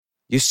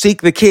You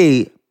seek the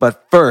key,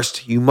 but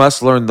first you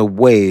must learn the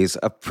ways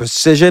of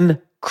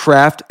precision,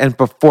 craft, and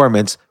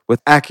performance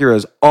with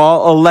Acura's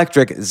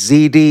all-electric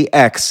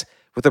ZDX.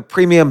 With a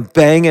premium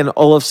Bang &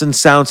 Olufsen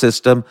sound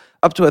system,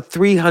 up to a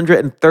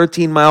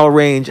 313-mile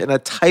range, and a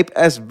Type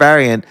S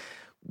variant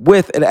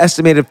with an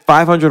estimated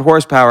 500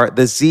 horsepower,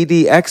 the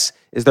ZDX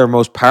is their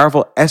most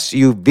powerful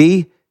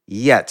SUV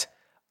yet.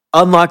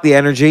 Unlock the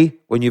energy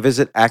when you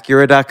visit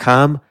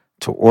Acura.com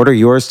to order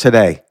yours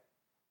today.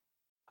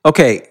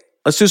 Okay,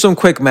 let's do some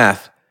quick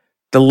math.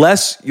 The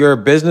less your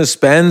business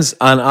spends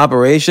on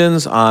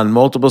operations, on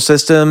multiple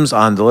systems,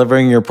 on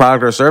delivering your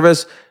product or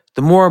service,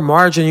 the more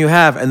margin you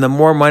have and the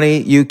more money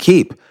you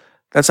keep.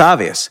 That's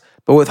obvious.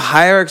 But with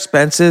higher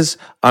expenses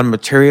on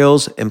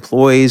materials,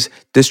 employees,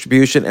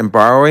 distribution, and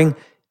borrowing,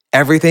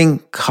 everything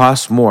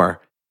costs more.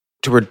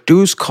 To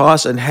reduce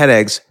costs and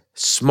headaches,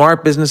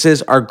 smart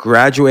businesses are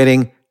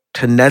graduating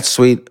to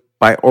NetSuite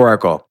by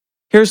Oracle.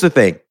 Here's the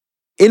thing.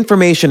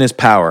 Information is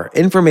power.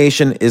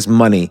 Information is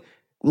money.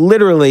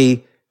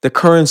 Literally, the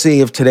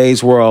currency of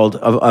today's world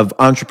of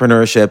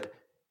entrepreneurship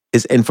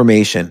is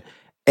information.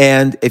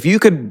 And if you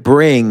could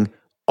bring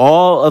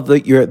all of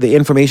the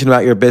information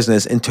about your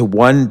business into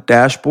one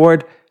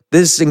dashboard,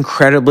 this is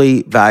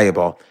incredibly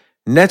valuable.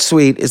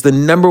 NetSuite is the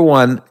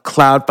 #1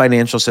 cloud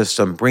financial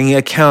system, bringing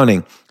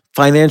accounting,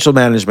 financial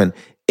management,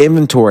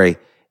 inventory,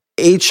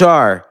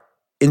 HR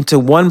into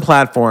one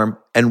platform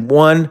and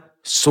one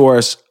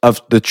source of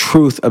the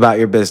truth about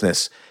your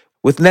business.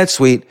 With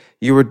NetSuite,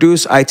 you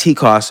reduce IT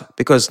costs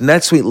because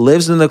NetSuite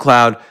lives in the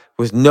cloud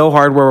with no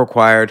hardware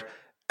required,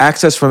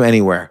 access from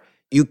anywhere.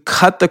 You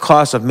cut the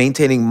cost of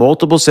maintaining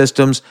multiple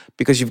systems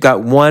because you've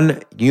got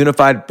one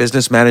unified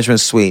business management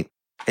suite.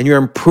 And you're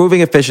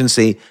improving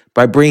efficiency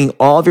by bringing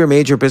all of your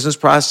major business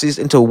processes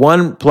into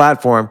one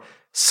platform,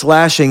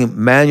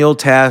 slashing manual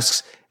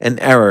tasks and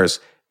errors.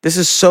 This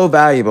is so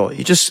valuable.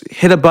 You just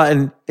hit a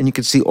button and you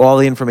can see all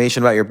the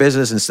information about your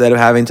business instead of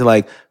having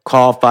to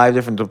call 5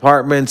 different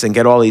departments and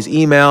get all these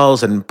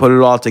emails and put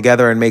it all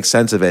together and make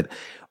sense of it.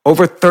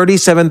 Over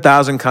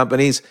 37,000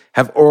 companies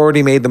have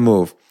already made the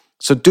move.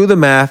 So do the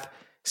math,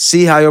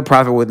 see how you'll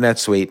profit with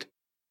NetSuite.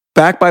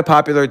 Backed by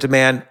popular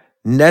demand,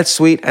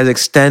 NetSuite has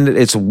extended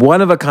its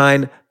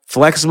one-of-a-kind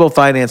flexible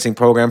financing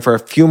program for a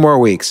few more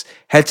weeks.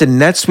 Head to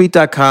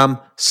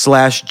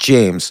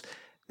netsuite.com/James.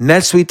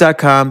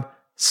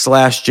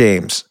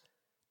 netsuite.com/James.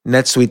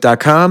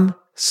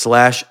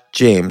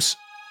 netsuite.com/James.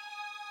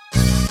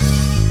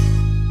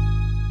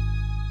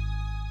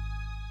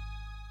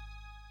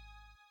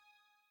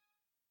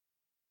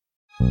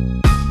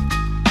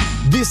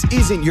 This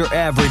isn't your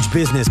average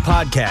business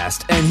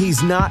podcast, and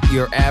he's not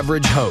your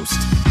average host.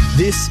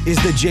 This is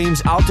the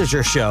James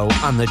Altucher Show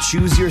on the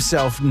Choose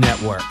Yourself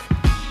Network.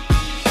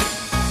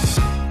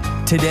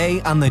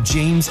 Today on the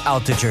James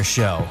Altucher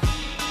Show.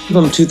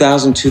 From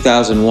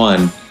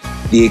 2001,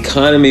 the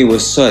economy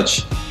was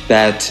such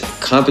that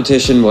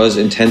competition was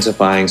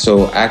intensifying,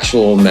 so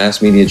actual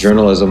mass media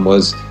journalism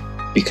was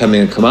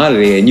becoming a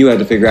commodity, and you had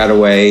to figure out a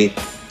way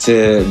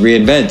to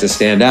reinvent, to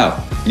stand out.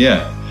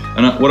 Yeah,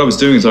 and what I was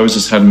doing is I was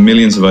just had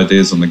millions of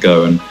ideas on the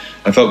go, and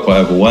I felt quite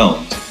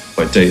overwhelmed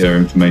by data,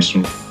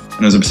 information.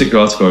 And there's a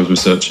particular article I was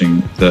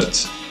researching that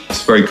it's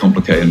very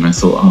complicated, and I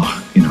thought,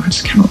 I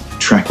just cannot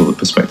track all the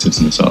perspectives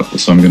in this article,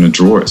 so I'm going to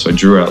draw it. So I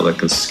drew out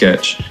a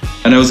sketch,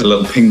 and there was a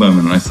little ping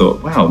moment, and I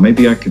thought, wow,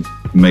 maybe I don't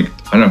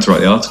have to write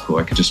the article,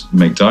 I could just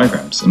make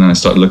diagrams. And then I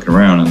started looking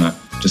around, and I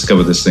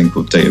discovered this thing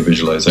called data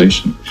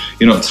visualization.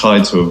 You're not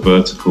tied to a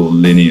vertical,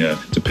 linear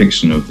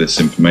depiction of this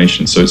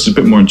information, so it's a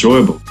bit more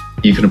enjoyable.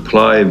 You can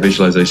apply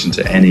visualization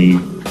to any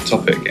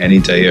topic, any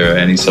data,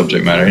 any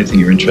subject matter, anything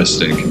you're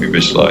interested in can be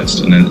visualized,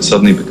 and then it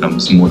suddenly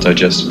becomes more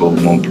digestible,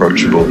 more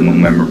approachable, more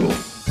memorable.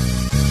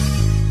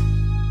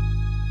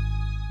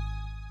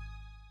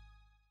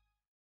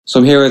 So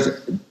I'm here with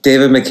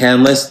David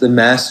McCandless, the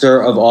master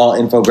of all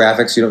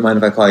infographics. You don't mind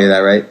if I call you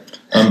that, right?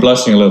 I'm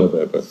blushing a little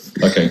bit, but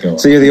okay, go on.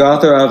 So you're the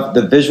author of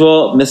The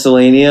Visual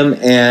Miscellaneum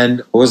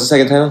and what was the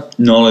second title?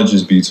 Knowledge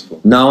is Beautiful.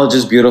 Knowledge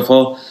is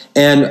Beautiful.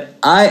 And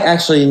I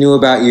actually knew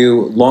about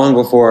you long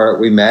before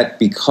we met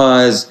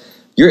because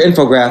your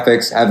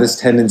infographics have this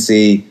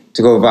tendency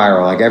to go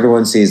viral. Like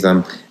everyone sees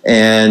them.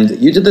 And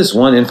you did this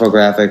one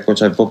infographic,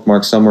 which I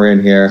bookmarked somewhere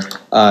in here,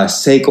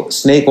 snake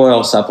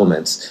oil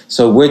supplements.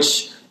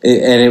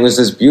 And it was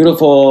this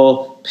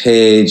beautiful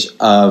page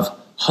of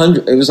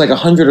it was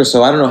 100 or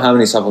so. I don't know how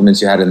many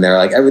supplements you had in there.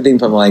 Like everything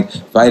from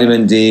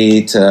vitamin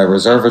D to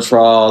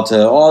resveratrol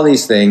to all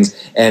these things.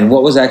 And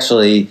what was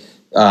actually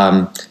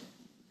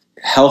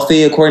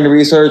healthy according to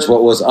research,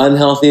 what was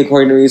unhealthy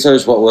according to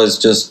research, what was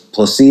just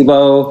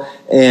placebo.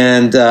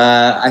 And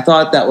I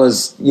thought that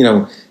was,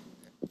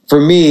 for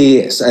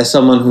me, as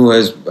someone who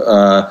has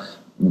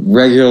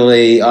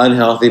regularly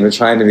unhealthy but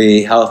trying to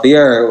be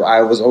healthier,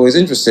 I was always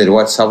interested in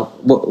what's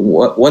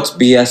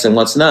BS and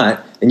what's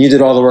not. And you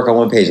did all the work on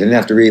one page. I didn't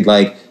have to read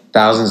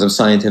thousands of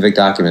scientific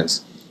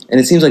documents.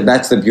 And it seems like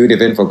that's the beauty of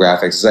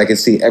infographics, is I could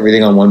see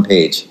everything on one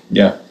page.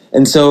 Yeah.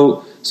 And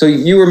so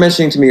you were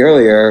mentioning to me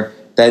earlier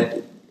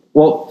that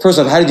Well, first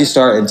off, how did you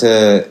start into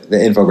the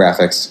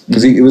infographics?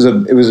 Because it was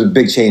a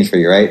big change for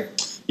you, right?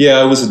 Yeah,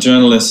 I was a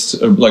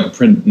journalist, like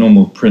a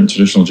normal print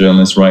traditional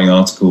journalist, writing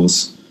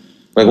articles.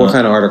 Like what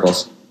kind of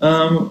articles?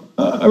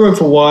 I wrote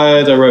for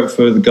Wired, I wrote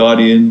for The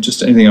Guardian,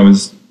 just anything I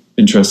was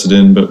interested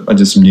in, but I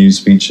did some news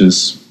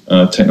features,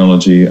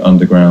 technology,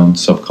 underground,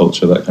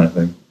 subculture, that kind of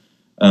thing.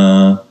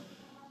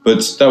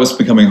 But that was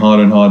becoming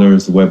harder and harder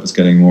as the web was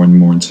getting more and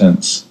more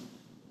intense.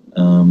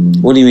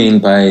 What do you mean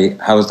by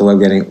how is the web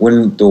getting?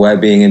 Wouldn't the web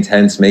being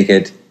intense make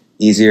it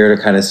easier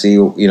to kind of see,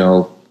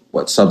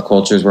 what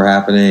subcultures were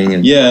happening?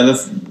 And yeah,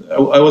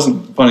 I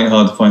wasn't finding it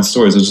hard to find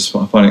stories. I was just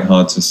finding it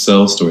hard to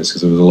sell stories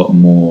because there was a lot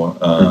more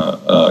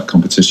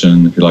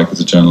competition, if you like, as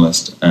a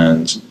journalist.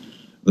 And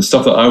the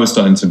stuff that I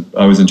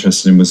was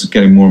interested in was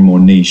getting more and more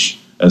niche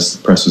as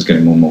the press was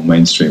getting more and more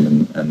mainstream,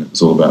 and it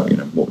was all about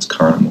what was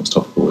current and what was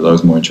topical. I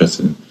was more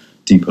interested in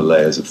deeper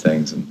layers of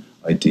things and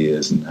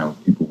ideas and how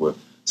people were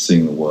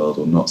seeing the world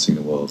or not seeing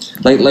the world.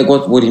 Like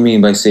what do you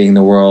mean by seeing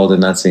the world and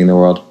not seeing the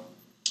world?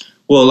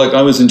 Well, like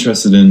I was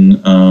interested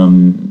in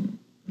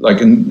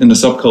in the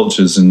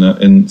subcultures and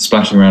in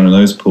splashing around in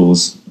those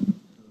pools.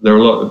 There are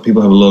a lot of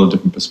people have a lot of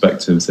different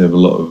perspectives. They have a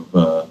lot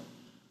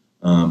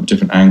of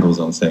different angles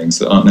on things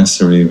that aren't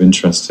necessarily of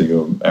interest to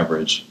your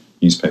average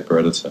newspaper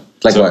editor.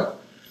 Like what?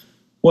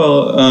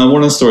 Well,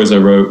 one of the stories I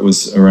wrote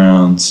was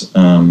around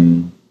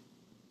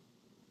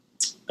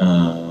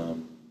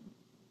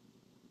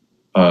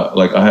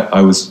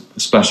I was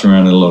splashing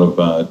around in a lot of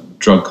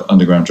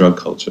underground drug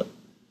culture.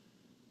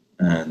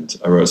 And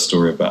I found a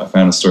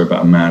story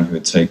about a man who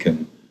had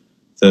taken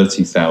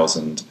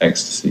 30,000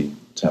 ecstasy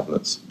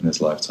tablets in his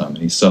lifetime. And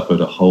he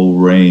suffered a whole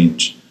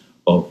range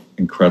of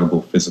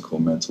incredible physical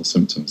and mental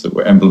symptoms that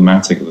were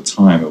emblematic at the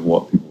time of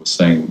what people were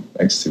saying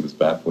ecstasy was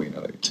bad for.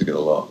 That you took it a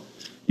lot,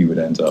 you would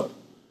end up.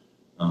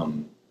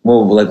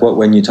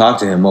 When you talked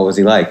to him, what was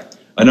he like?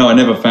 I know, I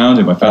never found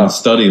him. I found a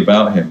study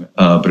about him,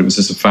 but it was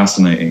just a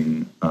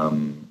fascinating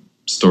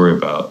story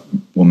about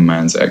one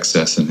man's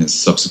excess and his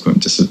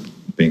subsequent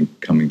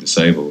becoming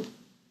disabled.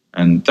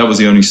 And that was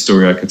the only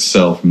story I could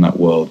sell from that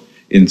world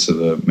into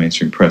the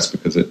mainstream press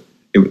because it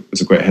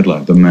was a great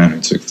headline, The Man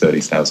Who Took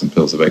 30,000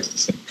 Pills of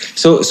Ecstasy.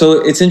 So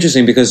it's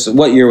interesting because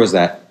what year was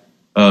that?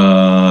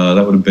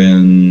 That would have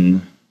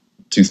been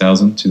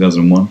 2000,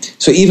 2001.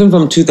 So even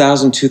from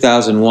 2000,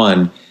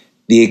 2001,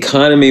 the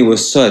economy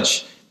was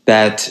such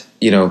that,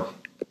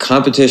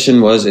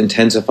 competition was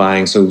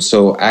intensifying.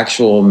 So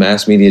actual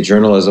mass media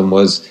journalism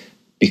was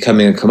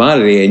becoming a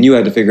commodity, and you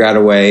had to figure out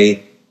a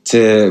way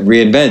to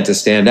reinvent, to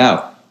stand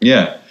out.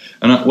 Yeah.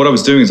 And what I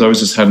was doing is I was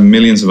just having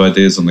millions of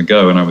ideas on the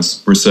go, and I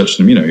was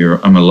researching them.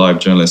 I'm a live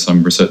journalist.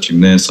 I'm researching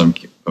this. I'm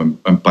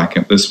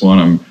backing up this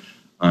one.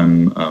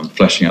 I'm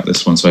fleshing out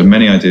this one. So I had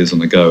many ideas on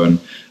the go, and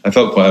I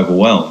felt quite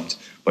overwhelmed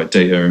by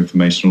data,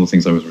 information, all the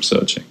things I was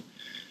researching.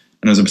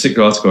 And there was a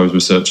particular article I was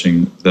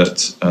researching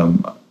that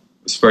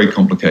was very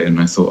complicated, and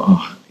I thought,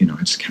 I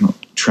just cannot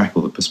track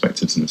all the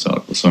perspectives in this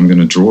article, so I'm going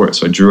to draw it.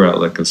 So I drew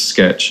out like a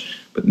sketch,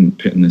 but then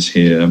putting this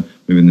here,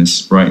 moving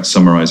this right,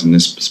 summarizing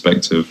this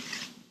perspective.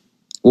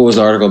 What was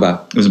the article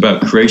about? It was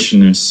about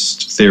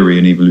creationist theory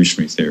and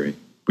evolutionary theory,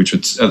 which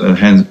was at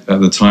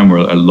the time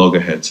were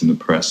loggerheads in the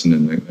press and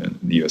in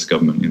the US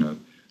government.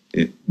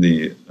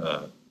 The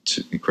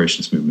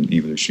creationist movement,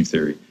 evolutionary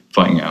theory,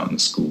 fighting out in the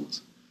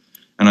schools.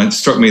 And it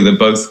struck me that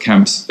both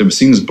camps, they were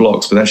seen as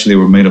blocks, but actually they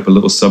were made up of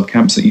little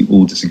sub-camps that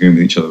all disagreeing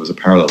with each other. There was a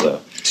parallel there.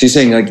 So you're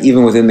saying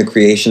even within the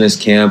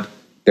creationist camp,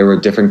 there were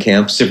different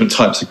camps? Different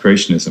types of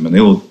creationism, and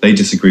they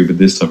disagree with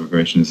this type of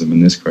creationism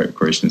and this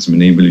creationism.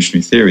 In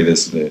evolutionary theory,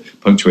 there's the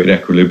punctuated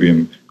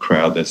equilibrium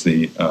crowd, there's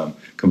the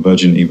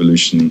convergent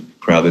evolution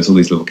crowd, there's all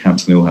these little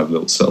camps, and they all have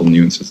little subtle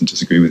nuances and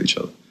disagree with each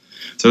other.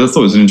 So I thought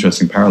it was an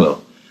interesting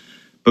parallel.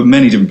 But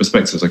many different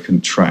perspectives I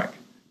couldn't track.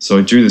 So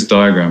I drew this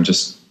diagram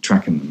just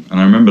tracking them. And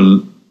I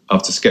remember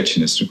after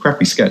sketching this, it's a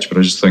crappy sketch, but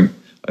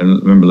I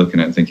remember looking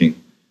at it and thinking,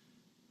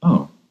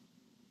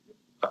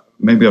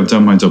 maybe I've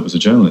done my job as a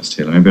journalist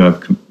here. Maybe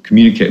I've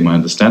communicated my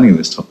understanding of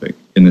this topic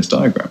in this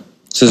diagram.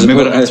 So maybe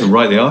I don't have to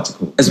write the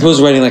article. As opposed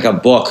to writing like a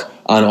book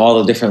on all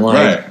the different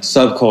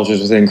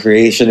subcultures within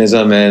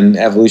creationism and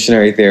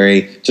evolutionary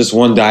theory, just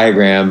one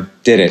diagram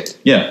did it.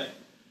 Yeah.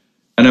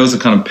 And there was a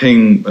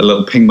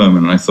little ping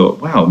moment, and I thought,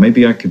 wow,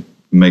 maybe I don't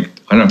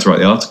have to write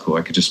the article,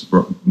 I could just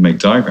make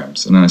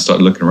diagrams. And then I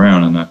started looking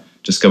around, and I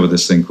discovered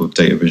this thing called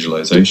data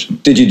visualization.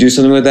 Did you do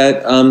something with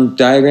that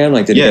diagram?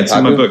 It's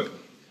in my book.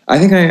 I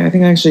think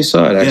I actually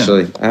saw it,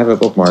 actually. Yeah. I have a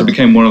bookmark. So it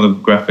became one of the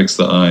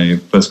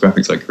first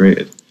graphics I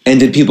created. And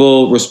did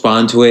people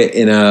respond to it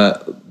in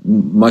a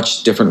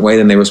much different way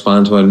than they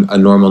respond to a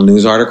normal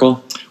news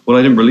article? Well,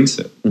 I didn't release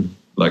it.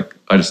 Mm-hmm.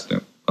 I just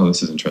thought,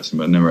 this is interesting,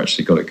 but I never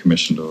actually got it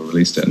commissioned or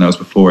released it. And that was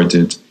before I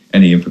did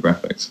any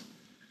infographics.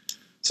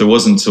 So it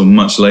wasn't until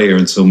much later,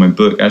 until my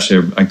book,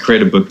 actually, I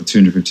created a book of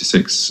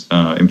 256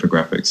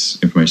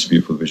 infographics, Information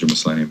Beautiful, the Visual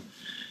Miscellaneum.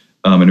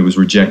 And it was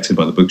rejected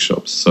by the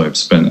bookshops. So I've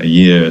spent 2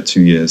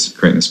 years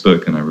creating this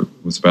book, and I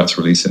was about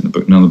to release it in the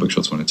book. None of the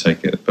bookshops wanted to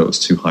take it, but it was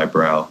too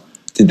highbrow.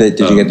 Did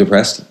you get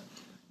depressed?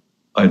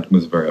 I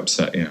was very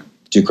upset, yeah.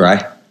 Did you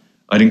cry?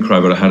 I didn't cry,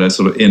 but I had a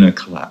sort of inner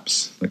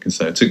collapse. Like I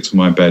said, I took to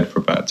my bed for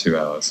about 2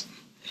 hours.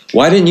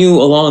 Why didn't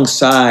you,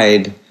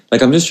 alongside,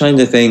 like I'm just trying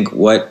to think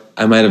what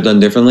I might have done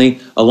differently,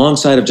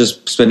 alongside of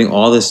just spending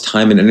all this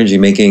time and energy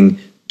making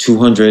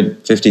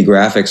 250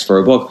 graphics for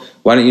a book,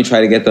 why don't you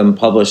try to get them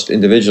published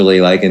individually,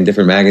 like in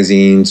different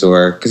magazines,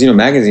 or, because,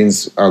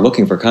 magazines are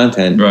looking for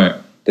content. Right.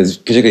 There's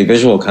particularly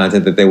visual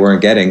content that they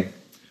weren't getting.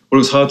 Well, it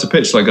was hard to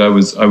pitch. Like I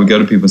would go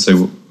to people and say,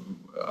 well,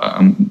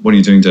 what are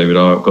you doing, David?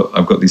 Oh,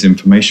 I've got these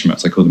information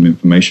maps. I call them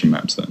information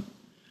maps then.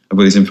 I've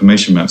got these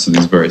information maps of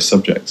these various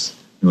subjects.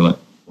 And we're like,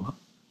 what?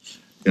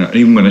 And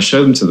even when I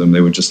showed them to them, they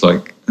were just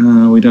like,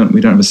 we don't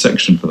have a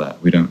section for that.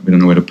 We don't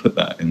know where to put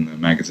that in the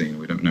magazine.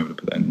 We don't know where to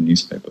put that in the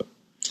newspaper.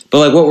 But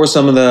like, what were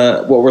some of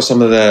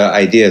the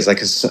ideas? Like,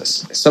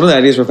 some of the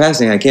ideas were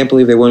fascinating. I can't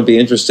believe they wouldn't be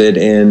interested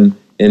in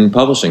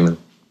publishing them.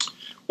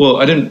 Well,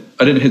 I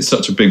didn't hit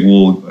such a big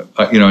wall.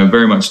 I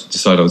very much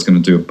decided I was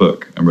going to do a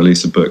book and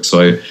release a book.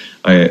 So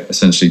I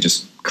essentially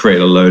just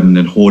created a load and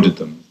then hoarded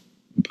them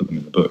and put them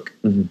in the book.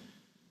 Mm-hmm.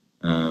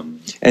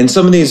 And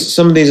some of these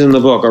in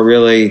the book are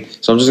really.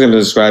 So I'm just going to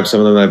describe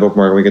some of them in my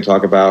bookmark. We could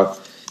talk about.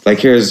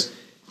 Like,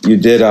 you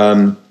did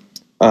a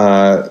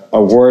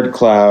word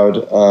cloud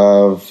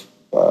of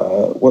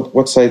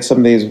what sites? Some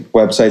of these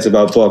websites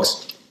about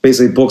books.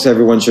 Basically, books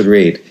everyone should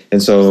read.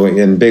 And so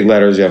in big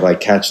letters, you have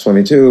like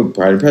Catch-22,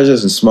 Pride and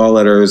Prejudice. In small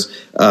letters,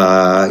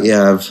 you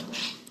have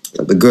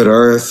The Good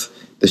Earth,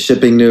 The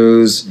Shipping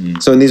News.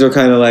 So and these are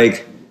kind of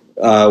like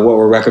what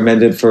were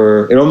recommended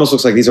for. It almost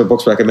looks like these are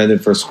books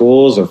recommended for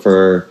schools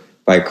or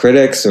by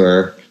critics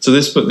or. So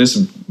this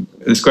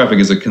graphic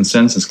is a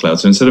consensus cloud.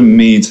 So instead of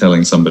me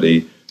telling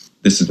somebody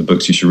this is the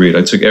books you should read,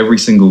 I took every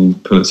single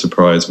Pulitzer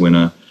Prize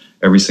winner,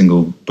 every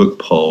single book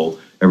poll,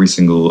 every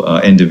single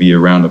end of year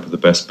roundup of the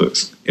best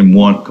books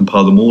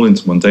compiled them all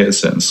into one data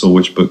set and saw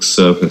which books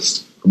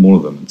surfaced from all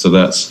of them. And so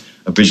that's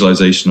a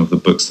visualization of the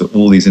books that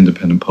all these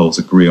independent polls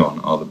agree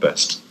on are the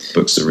best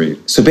books to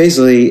read. So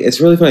basically,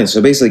 it's really funny.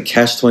 So basically,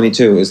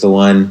 Catch-22 is the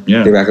one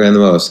they recommend the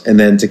most. And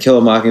then To Kill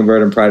a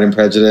Mockingbird and Pride and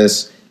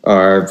Prejudice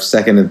are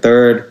second and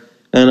third.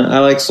 And I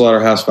like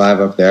Slaughterhouse-Five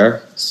up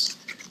there. It's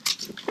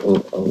a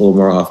little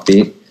more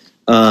offbeat.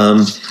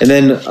 And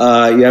then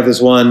you have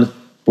this one,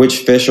 Which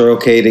Fish Are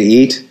Okay to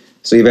Eat?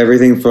 So you have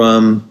everything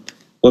from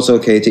what's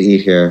okay to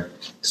eat here.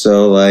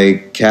 So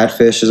like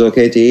catfish is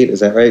okay to eat,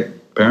 is that right?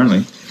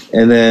 Apparently.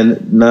 And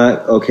then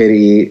not okay to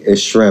eat is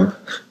shrimp.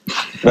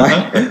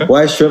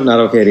 Why is shrimp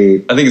not okay to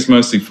eat? I think it's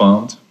mostly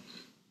farmed.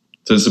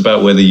 So it's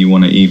about whether you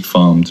want to eat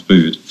farmed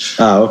food.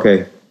 Oh,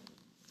 okay.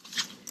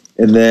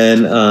 And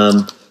then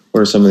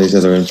what are some of these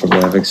other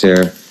infographics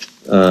here?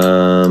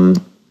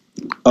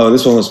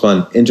 This one was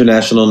fun.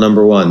 International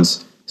number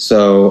ones.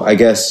 So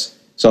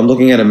I'm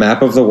looking at a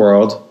map of the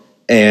world.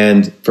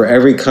 And for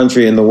every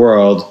country in the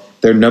world,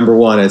 they're number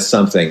one at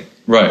something.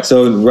 Right.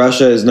 So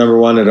Russia is number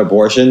one at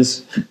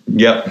abortions.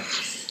 Yep.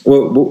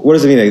 What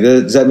does it mean?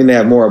 Does that mean they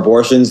have more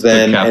abortions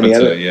than any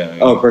other? Yeah.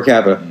 Oh, per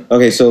capita. Mm-hmm.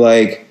 Okay, so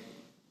like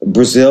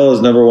Brazil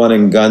is number one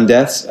in gun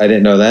deaths. I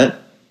didn't know that.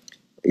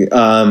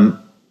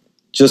 I'm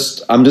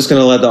just going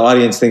to let the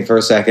audience think for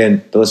a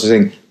second. The listeners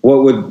think,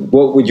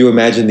 what would you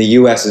imagine the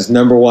U.S. is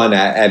number one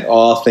at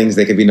all things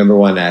they could be number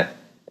one at?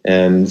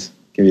 And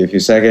give you a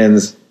few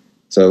seconds.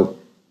 So.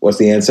 What's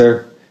the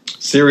answer?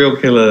 Serial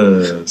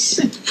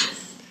killers.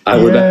 Why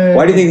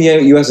do you think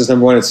the U.S. is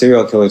number one at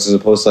serial killers as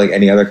opposed to like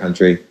any other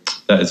country?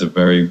 That is a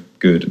very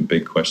good and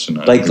big question.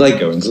 Like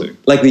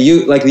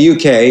the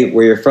U.K.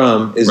 where you're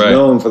from is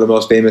known for the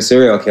most famous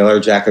serial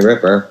killer, Jack the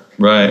Ripper.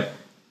 Right.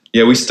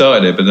 Yeah, we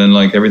started it, but then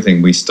like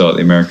everything we start,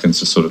 the Americans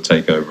just sort of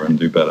take over and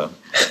do better.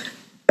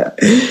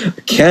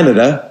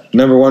 Canada,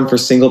 number one for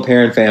single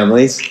parent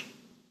families.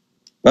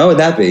 Why would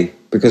that be?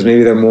 Because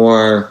maybe they're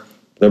more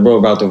liberal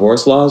about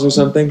divorce laws or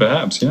something?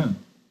 Perhaps, yeah.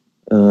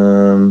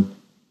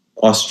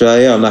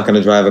 Australia, I'm not going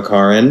to drive a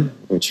car in,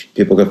 which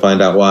people can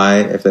find out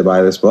why if they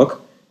buy this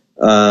book.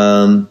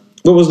 What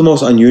was the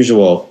most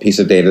unusual piece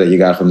of data that you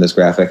got from this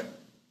graphic?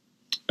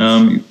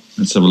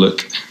 Let's have a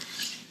look.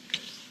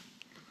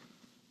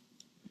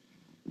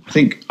 I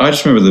think I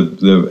just remember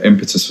the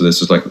impetus for this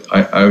was like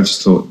I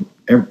just thought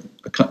there's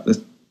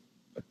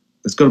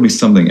got to be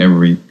something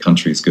every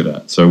country is good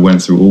at. So I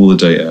went through all the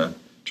data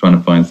trying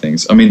to find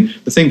things. I mean,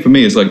 the thing for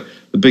me is like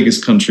the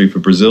biggest country for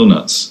Brazil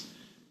nuts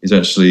is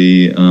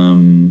actually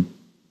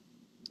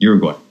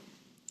Uruguay.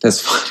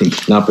 That's funny.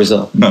 Not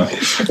Brazil. No.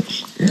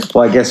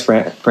 Well, I guess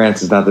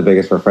France is not the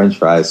biggest for French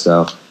fries.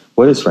 So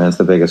what is France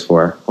the biggest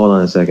for? Hold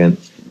on a second.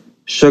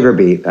 Sugar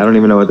beet. I don't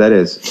even know what that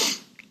is.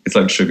 It's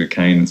like sugar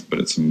cane, but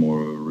it's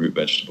more of a root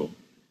vegetable.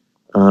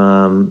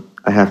 I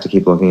have to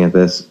keep looking at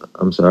this.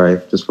 I'm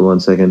sorry. Just for 1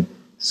 second.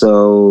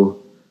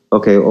 So,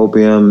 okay,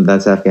 opium,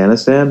 that's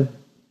Afghanistan?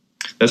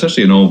 That's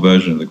actually an old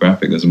version of the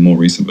graphic. There's a more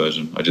recent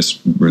version I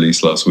just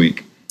released last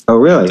week. Oh,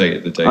 really?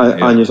 The date,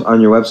 on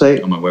your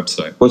website? On my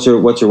website. What's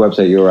your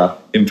website URL?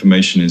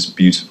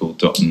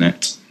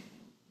 Informationisbeautiful.net.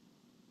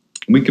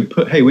 We could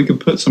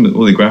put some of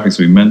all the graphics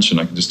we mentioned.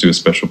 I could just do a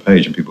special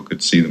page and people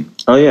could see them.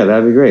 Oh yeah,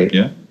 that'd be great.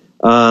 Yeah.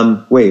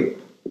 Wait,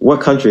 What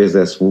country is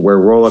this where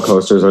roller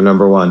coasters are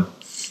number one?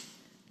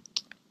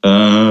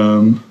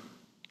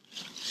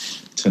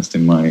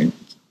 Testing my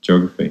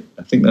geography.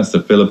 I think that's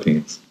the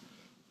Philippines.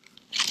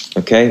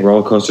 Okay,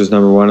 roller coasters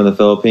number one in the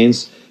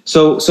Philippines.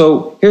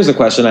 So here's the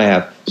question I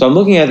have. So I'm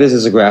looking at this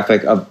as a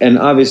graphic and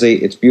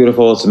obviously it's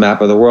beautiful. It's a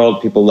map of the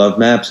world. People love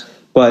maps.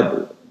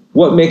 But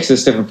what makes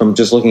this different from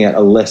just looking at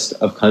a list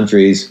of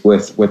countries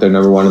with their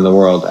number one in the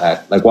world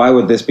at? Like, why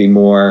would this be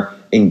more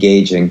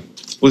engaging?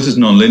 Well, this is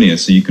non-linear,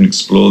 so you can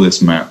explore this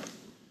map,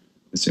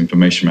 this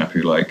information map, if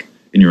you like,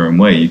 in your own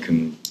way. You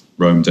can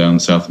roam down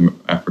South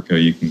Africa,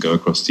 you can go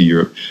across to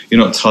Europe.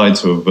 You're not tied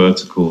to a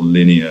vertical,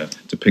 linear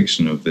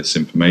depiction of this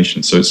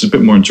information. So it's a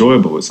bit more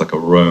enjoyable. It's like a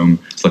roam,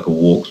 it's like a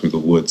walk through the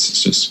woods.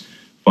 It's just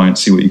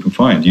see what you can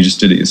find. You just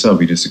did it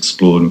yourself. You just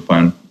explored and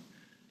found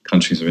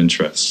countries of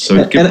interest. So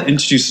it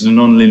introduces a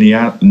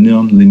non-linear.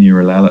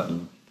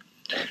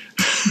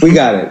 We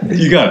got it.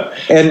 You got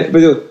it.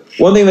 But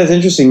one thing that's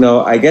interesting,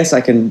 though, I guess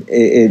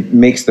it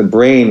makes the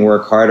brain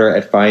work harder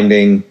at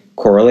finding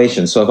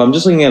correlations. So if I'm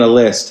just looking at a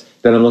list,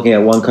 then I'm looking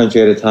at one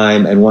country at a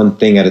time and one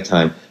thing at a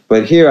time.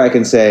 But here I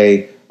can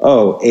say,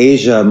 oh,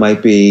 Asia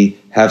might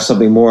have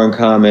something more in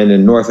common,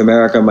 and North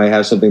America might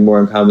have something more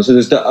in common. So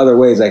there's other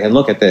ways I can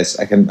look at this.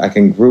 I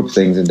can group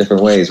things in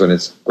different ways when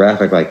it's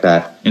graphic like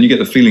that. And you get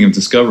the feeling of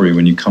discovery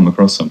when you come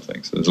across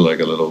something. So there's like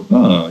a little,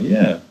 oh,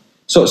 yeah.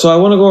 So I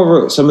want to go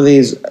over some of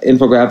these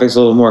infographics a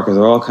little more because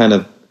they're all kind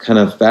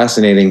of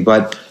fascinating.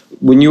 But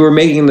when you were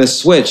making this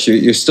switch,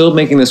 you're still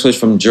making the switch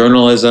from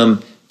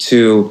journalism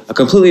to a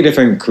completely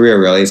different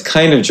career, really. It's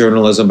kind of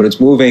journalism, but it's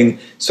moving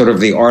sort of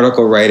the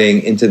article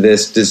writing into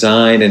this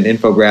design and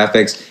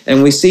infographics.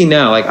 And we see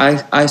now, like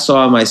I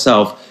saw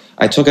myself,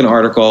 I took an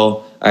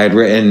article I had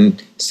written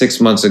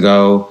 6 months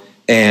ago,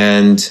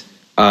 and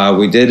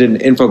we did an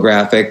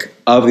infographic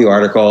of the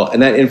article,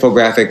 and that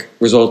infographic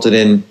resulted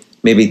in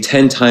maybe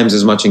 10 times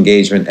as much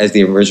engagement as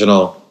the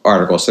original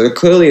article. So there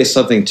clearly is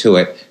something to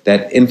it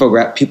that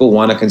people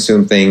want to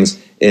consume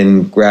things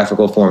in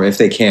graphical form if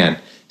they can.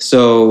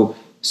 So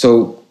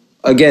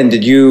again,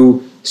 did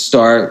you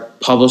start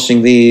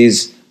publishing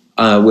these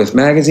with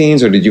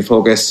magazines, or did you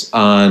focus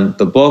on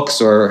the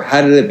books, or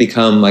how did it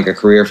become like a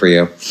career for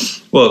you?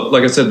 Well,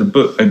 like I said,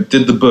 I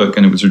did the book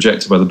and it was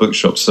rejected by the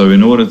bookshop. So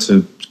in order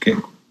to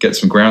get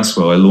some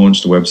groundswell, I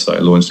launched a website. I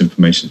launched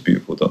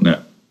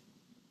informationsbeautiful.net.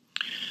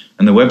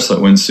 And the website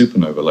went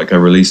supernova. Like I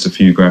released a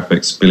few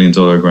graphics,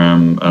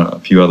 Billion-Dollar-gram, a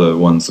few other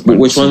ones.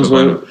 Which ones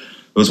were?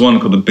 There was one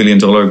called the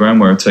Billion-Dollar-gram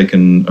where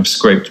I've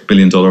scraped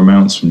billion-dollar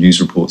amounts from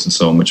news reports and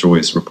so on, which are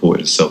always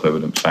reported as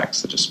self-evident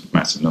facts. They're just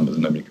massive numbers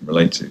that nobody can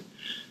relate to.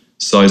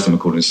 Sized them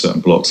according to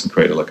certain blocks and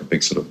created like a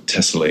big sort of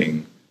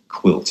tessellating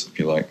quilt, if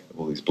you like, of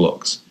all these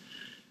blocks.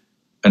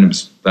 And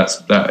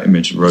that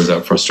image rose out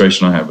of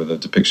frustration I had with the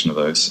depiction of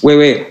those.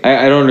 Wait,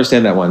 I don't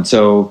understand that one.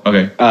 So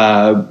okay,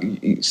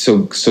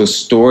 so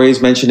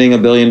stories mentioning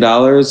 $1 billion,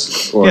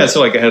 or yeah,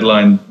 so like a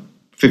headline: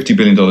 $50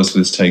 billion for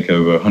this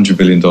takeover, $100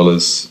 billion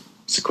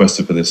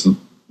sequestered for this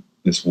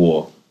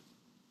war.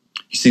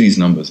 You see these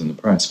numbers in the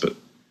press, but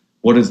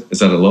what is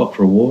that a lot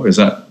for a war? Is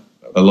that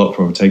a lot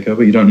for a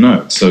takeover? You don't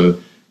know. So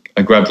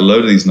I grabbed a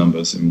load of these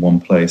numbers in one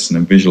place and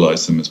then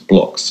visualized them as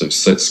blocks. So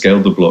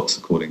scaled the blocks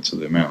according to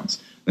the amounts,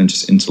 and then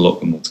just interlock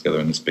them all together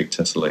in this big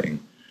tessellating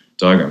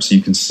diagram. So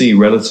you can see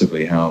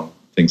relatively how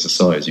things are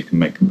sized. You can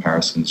make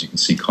comparisons. You can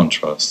see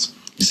contrasts.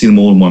 You see them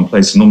all in one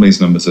place. And normally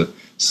these numbers are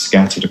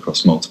scattered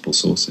across multiple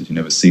sources. You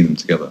never see them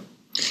together.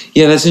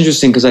 Yeah, that's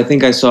interesting because I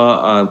think I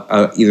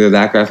saw either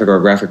that graphic or a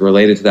graphic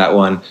related to that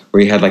one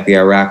where you had like the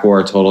Iraq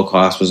War total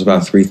cost was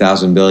about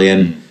 3,000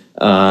 billion,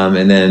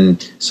 and then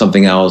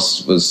something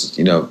else was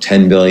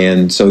 10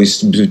 billion. So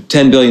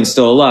 10 billion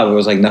still a lot, but it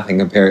was like nothing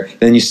compared.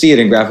 Then you see it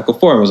in graphical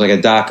form. It was like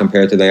a dot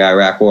compared to the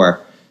Iraq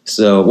War.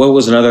 So what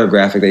was another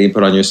graphic that you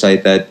put on your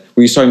site that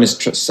were you starting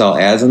to sell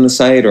ads on the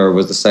site, or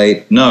was the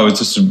site? No, it's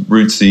just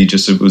rootsy.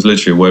 It was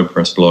literally a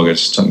WordPress blog. I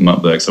just took them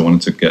up there because I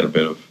wanted to get a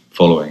bit of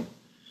following.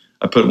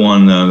 I put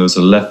one, there was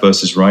a left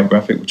versus right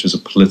graphic, which is a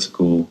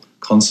political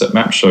concept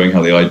map showing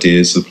how the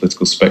ideas of the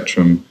political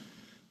spectrum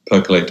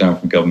percolate down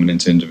from government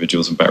into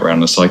individuals and back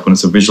around the cycle. And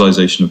it's a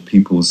visualization of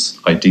people's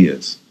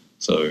ideas.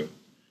 So,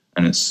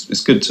 and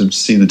it's good to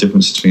see the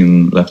difference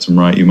between left and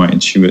right. You might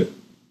intuit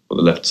what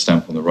the left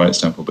stands for and the right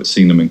stands for, but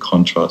seeing them in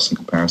contrast and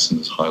comparison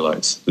just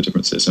highlights the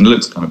differences. And it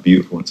looks kind of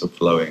beautiful. It's a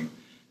flowing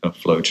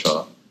flow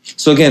chart.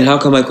 So again, how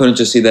come I couldn't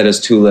just see that as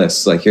two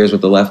lists? Like, here's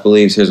what the left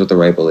believes, here's what the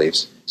right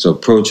believes. So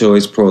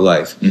pro-choice,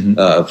 pro-life,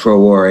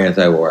 pro-war,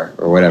 anti-war,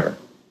 or whatever.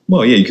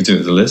 Well, yeah, you could do it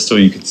as a list, or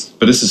you could.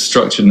 But this is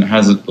structured and it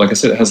has, like I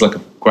said, it has like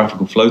a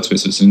graphical flow to it.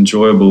 So it's an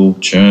enjoyable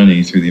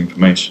journey through the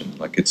information.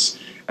 It's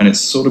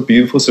sort of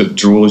beautiful. So it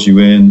draws you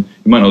in.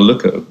 You might not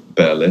look at a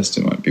bare list;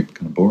 it might be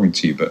kind of boring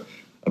to you. But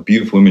a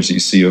beautiful image that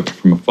you see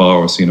from afar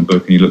or see in a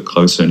book, and you look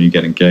closer and you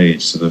get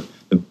engaged. So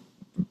the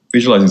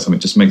visualizing something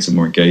just makes it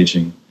more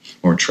engaging,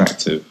 more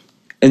attractive.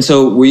 And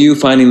so were you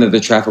finding that the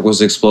traffic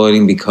was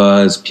exploding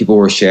because people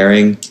were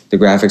sharing the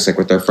graphics like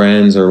with their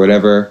friends or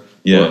whatever?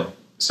 Yeah.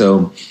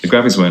 So the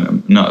graphics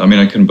weren't. No, I mean,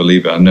 I couldn't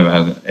believe it. I've never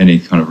had any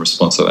kind of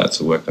response like that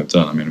to work I've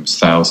done. I mean, it was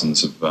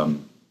thousands of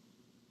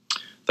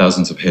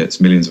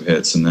hits, millions of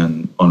hits, and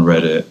then on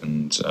Reddit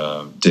and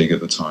Dig at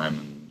the time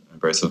and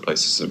various other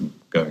places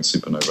going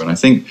supernova. And I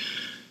think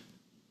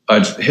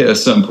I'd hit a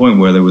certain point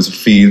where there was a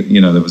feeling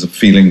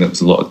that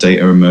was a lot of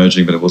data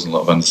emerging, but there wasn't a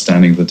lot of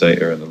understanding of the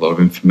data and a lot of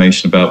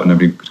information about it, but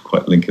nobody could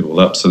quite link it all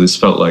up. So this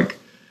felt like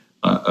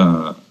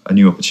a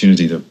new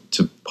opportunity to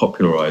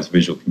popularize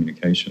visual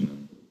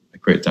communication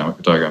and create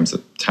diagrams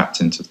that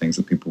tapped into things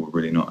that people were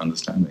really not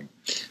understanding.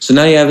 So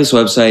now you have this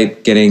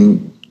website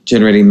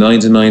generating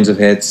millions and millions of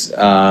hits.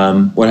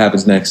 What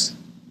happens next?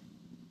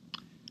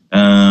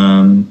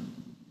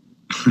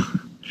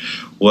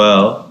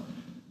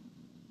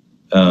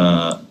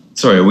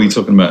 Sorry, are we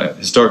talking about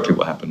historically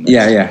what happened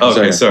next? Yeah. Oh,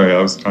 okay, sorry, I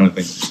was trying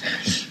to think.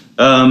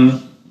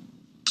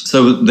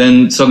 So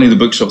then suddenly the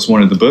bookshops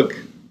wanted the book,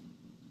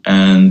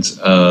 and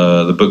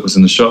the book was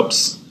in the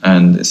shops,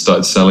 and it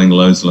started selling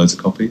loads and loads of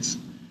copies,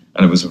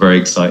 and it was very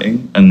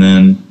exciting. And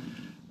then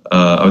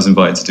I was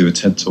invited to do a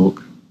TED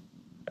Talk,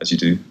 as you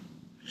do.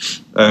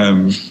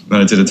 And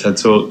I did a TED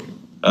Talk,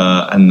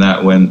 and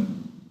that went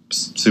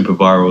super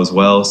viral as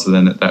well. So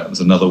then that was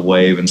another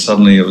wave, and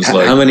suddenly it was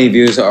like... How many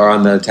views are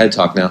on the TED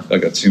Talk now? I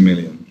got 2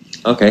 million.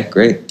 Okay,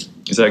 great.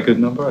 Is that a good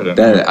number? I don't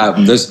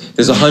know.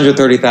 There's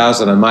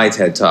 130,000 on my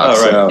TED Talk.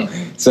 Oh, right.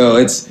 So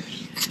it's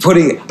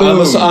putting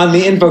on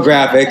the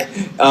infographic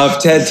of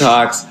TED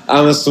Talks,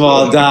 I'm a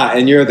small dot,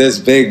 and you're this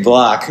big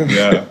block.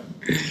 Yeah.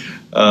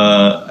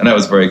 And that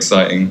was very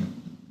exciting.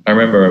 I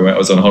remember I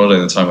was on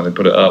holiday at the time when they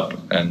put it up,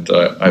 and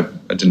I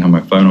didn't have my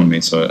phone on me,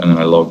 and then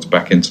I logged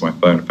back into my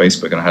phone,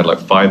 Facebook, and I had like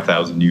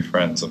 5,000 new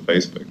friends on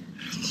Facebook.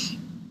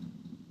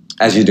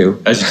 As you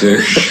do.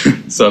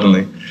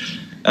 Suddenly.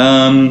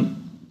 And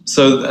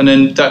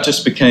then that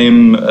just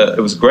became, it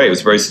was great. It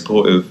was very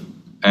supportive,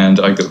 and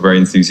I got very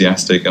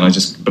enthusiastic, and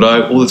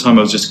all the time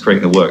I was just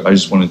creating the work. I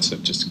just wanted to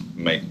just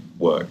make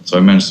work. So I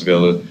managed to be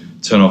able to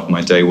turn off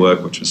my day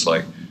work, which was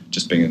like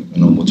just being a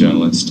normal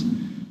journalist,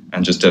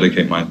 and just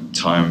dedicate my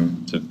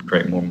time to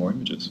create more and more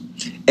images.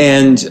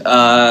 And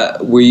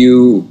were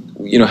you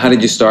how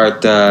did you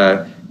start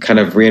kind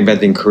of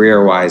reinventing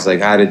career-wise?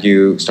 Like, how did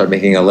you start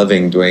making a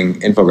living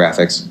doing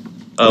infographics?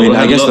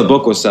 I guess the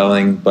book was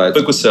selling, but... The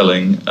book was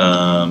selling,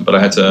 but I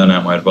had to earn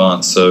out my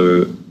advance.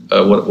 So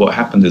what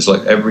happened is,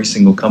 like, every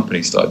single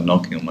company started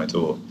knocking on my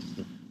door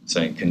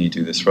saying, can you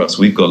do this for us?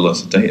 We've got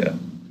lots of data.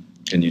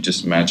 Can you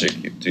just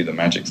do the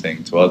magic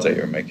thing to our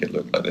data and make it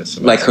look like this?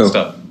 Like who?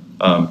 Stuff.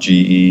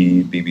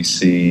 GE,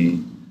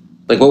 BBC.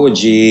 Like, what would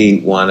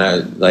GE want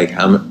to, like,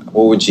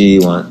 what would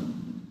GE want?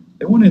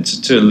 They wanted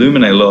to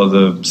illuminate a lot of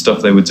the stuff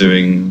they were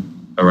doing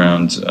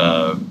around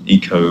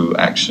eco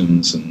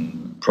actions and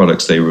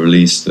products they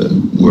released that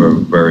were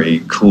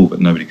very cool,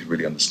 but nobody could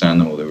really understand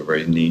them, or they were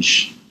very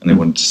niche, and they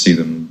wanted to see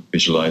them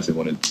visualized. They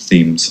wanted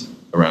themes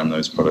around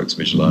those products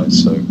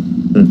visualized. So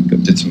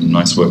did some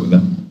nice work with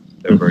them.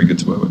 They were very good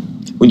to work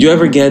with. Would you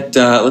ever get,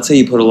 let's say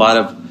you put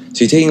so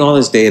you're taking all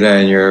this data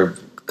and you're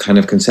kind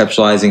of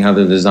conceptualizing how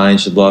the design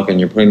should look, and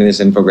you're putting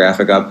this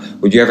infographic up.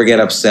 Would you ever get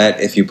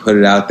upset if you put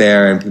it out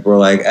there and people were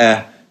like,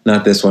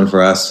 not this one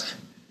for us?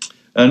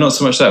 Not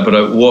so much that,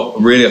 but what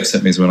really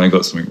upset me is when I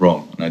got something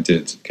wrong, and I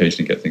did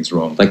occasionally get things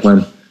wrong. Like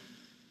when?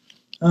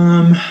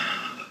 I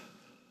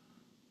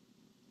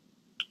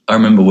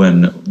remember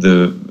when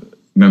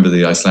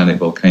the Icelandic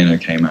volcano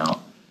came out,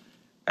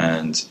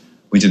 and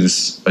I did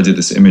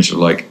this image of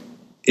like,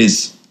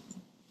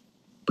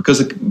 because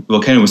the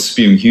volcano was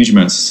spewing huge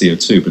amounts of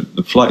CO2, but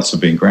the flights were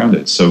being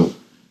grounded. So,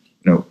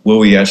 were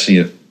we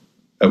actually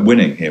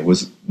winning here? Were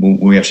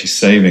we actually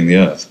saving the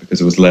Earth because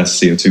there was less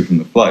CO2 from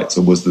the flights,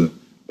 or was the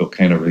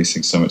volcano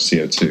releasing so much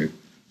CO2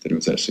 that it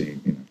was actually,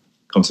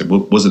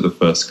 compensating? Was it the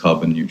first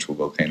carbon neutral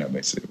volcano?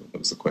 Basically, that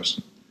was the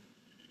question.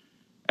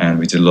 And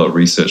we did a lot of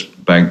research,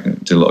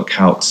 did a lot of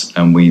calcs,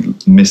 and we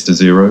missed a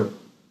zero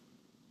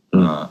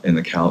in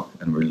the calc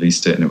and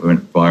released it, and it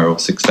went viral,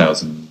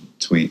 6,000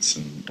 tweets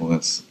and all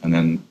this. And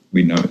then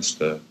we noticed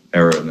the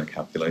error in the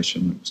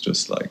calculation. It was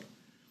just like,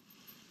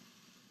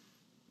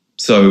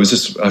 so it was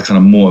just a kind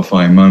of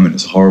mortifying moment.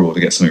 It's horrible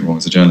to get something wrong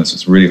as a journalist.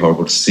 It's really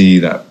horrible to see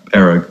that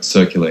error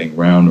circulating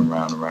round and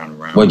round and round and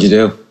round. What'd you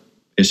do?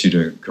 Issued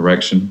a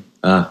correction.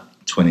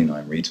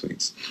 29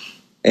 retweets.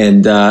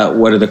 And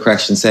what did the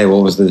correction say?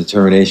 What was the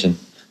determination?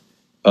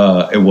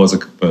 It was a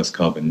first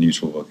carbon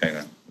neutral volcano.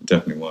 It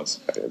definitely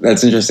was.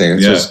 That's interesting.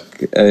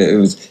 It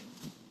was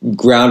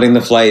grounding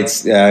the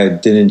flights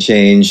didn't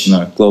change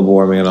global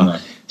warming at all. No.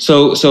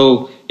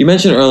 So you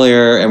mentioned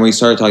earlier, and we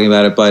started talking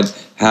about it, but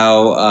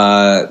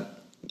how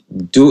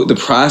the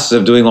process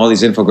of doing all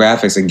these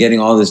infographics and getting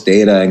all this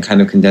data and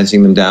kind of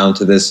condensing them down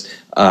to this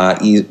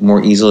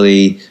more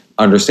easily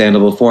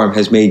understandable form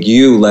has made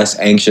you less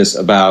anxious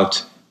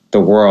about the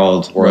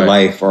world or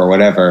life or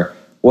whatever.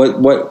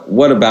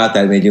 What about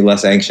that made you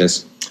less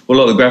anxious? Well, a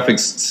lot of the graphics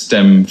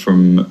stem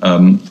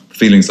from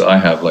feelings that I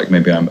have, like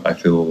maybe I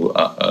feel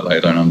like I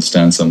don't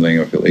understand something,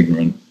 or I feel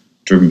ignorant,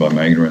 driven by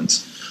my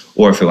ignorance,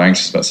 or I feel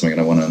anxious about something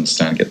and I want to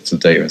understand, get to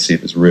the data and see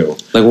if it's real.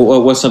 Like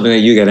what's something that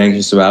you get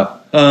anxious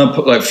about?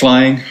 Like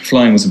flying.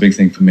 Flying was a big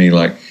thing for me,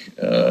 like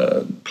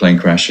plane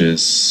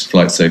crashes,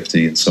 flight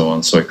safety, and so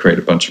on. So I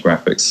created a bunch of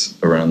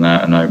graphics around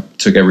that, and I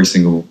took every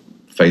single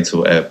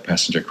fatal air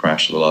passenger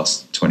crash of the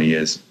last 20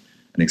 years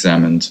and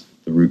examined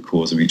the root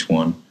cause of each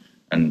one.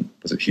 And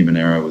was it human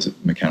error? Was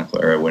it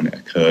mechanical error when it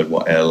occurred?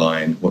 What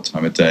airline? What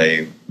time of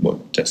day?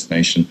 What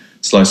destination?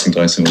 Slicing,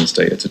 dicing all this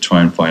data to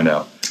try and find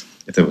out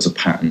if there was a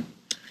pattern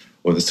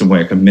or there's some way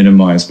I can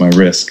minimize my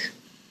risk.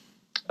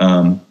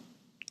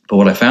 But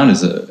what I found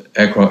is that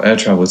air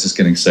travel is just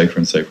getting safer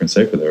and safer and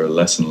safer. There are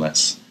less and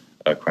less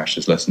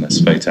crashes, less and less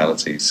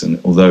fatalities. And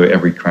although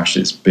every crash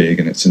is big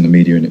and it's in the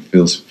media and it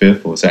feels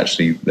fearful, it's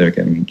actually, they're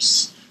getting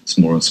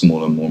smaller and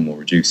smaller, more and more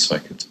reduced. So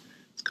it's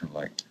kind of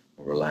like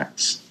more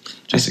relax,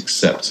 just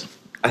accept.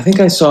 I think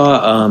I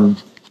saw,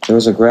 there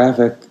was a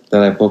graphic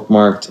that I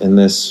bookmarked in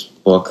this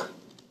book,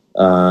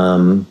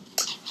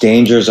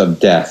 Dangers of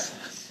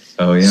Death.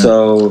 Oh, yeah.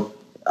 So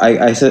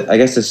I said, I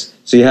guess this,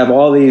 so you have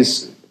all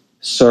these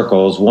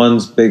circles,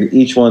 one's big,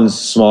 each one's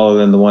smaller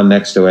than the one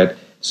next to it.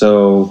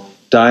 So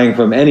dying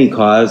from any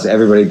cause,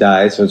 everybody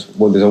dies. So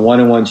there's a 1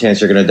 in 1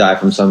 chance you're going to die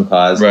from some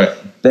cause. Right.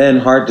 Then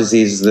heart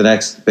disease is the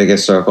next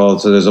biggest circle.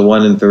 So there's a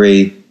 1 in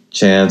 3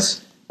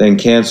 chance. Then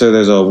cancer,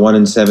 there's a 1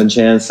 in 7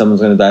 chance someone's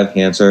going to die of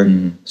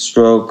cancer.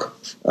 Stroke,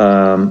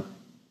 1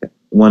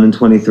 in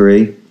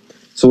 23.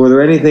 So was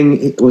there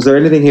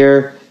anything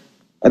here?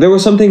 There were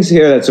some things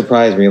here that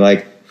surprised me,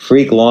 like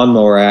freak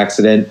lawnmower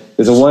accident.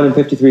 There's a 1 in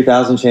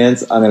 53,000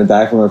 chance I'm going to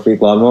die from a freak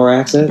lawnmower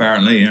accident.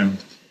 Apparently,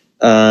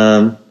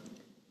 yeah.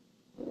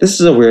 This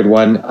is a weird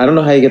one. I don't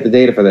know how you get the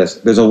data for this.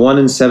 There's a 1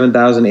 in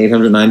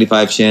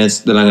 7,895 chance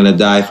that I'm going to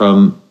die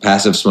from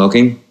passive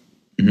smoking.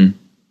 Mm-hmm.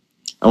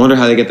 I wonder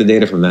how they get the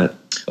data from that.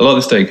 A lot of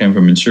this data came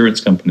from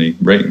insurance company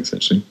ratings,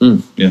 actually.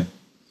 Yeah.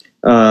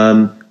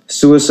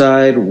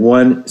 Suicide,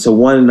 1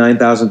 in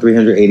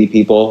 9,380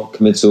 people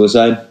commit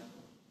suicide.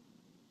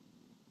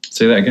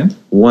 Say that again?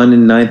 1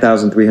 in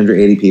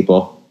 9,380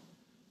 people.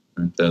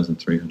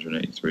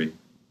 9,383.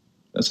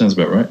 That sounds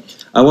about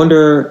right. I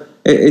wonder,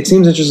 it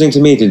seems interesting to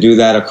me to do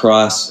that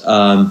across,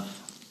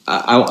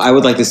 I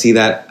would like to see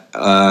that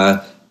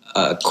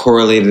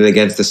correlated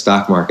against the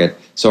stock market.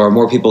 So are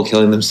more people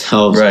killing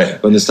themselves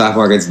when the stock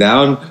market's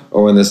down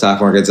or when the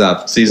stock market's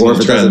up? Seasonal or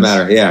if it trends. doesn't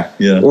matter,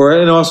 yeah. Or,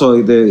 and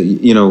also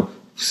the,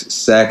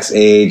 sex,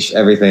 age,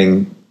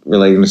 everything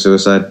relating to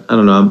suicide. I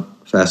don't know, I'm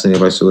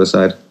fascinated by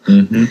suicide.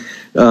 Mm-hmm.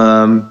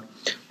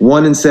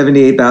 1 in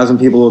 78,000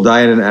 people will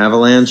die in an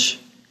avalanche.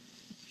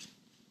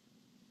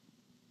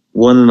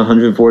 1 in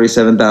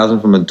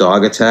 147,000 from a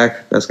dog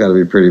attack. That's got to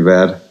be pretty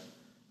bad.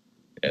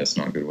 Yeah, it's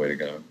not a good way to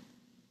go.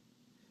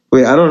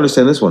 Wait, I don't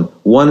understand this one.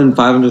 1 in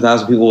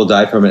 500,000 people will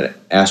die from an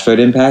asteroid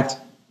impact?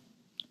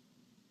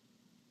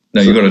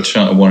 No, you've got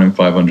a 1 in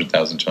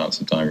 500,000 chance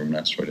of dying from an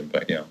asteroid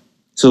impact, yeah.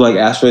 So, like,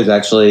 asteroids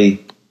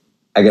actually,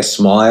 I guess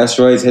small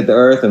asteroids hit the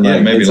Earth? And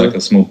maybe like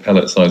a small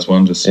pellet-sized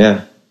one just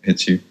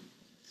hits you.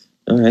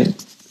 All right.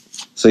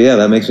 So, yeah,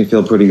 that makes me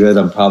feel pretty good.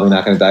 I'm probably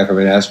not going to die from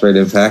an asteroid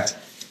impact.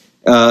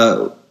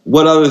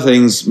 What other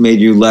things made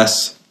you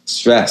less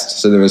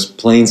stressed? So there was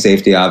plane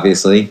safety,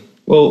 obviously.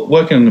 Well,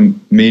 working in the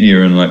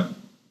media and like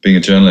being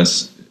a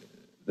journalist,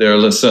 there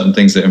are certain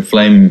things that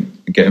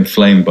get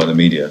inflamed by the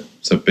media.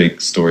 So big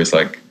stories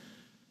like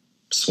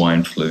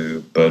swine flu,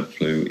 bird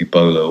flu,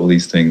 Ebola, all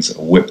these things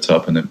are whipped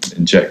up and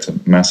inject a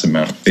massive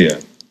amount of fear.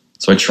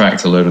 So I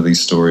tracked a load of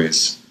these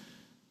stories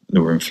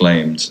that were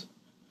inflamed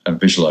and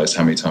visualized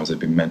how many times they'd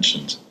been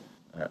mentioned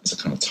as a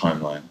kind of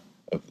timeline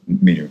of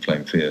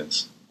media-inflamed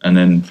fears. And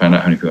then found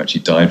out how many people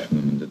actually died from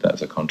them and did that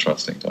as a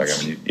contrasting diagram.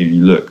 And if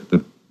you look,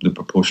 the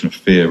proportion of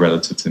fear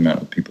relative to the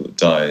amount of people that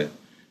die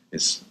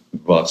is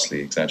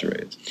vastly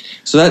exaggerated.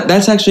 So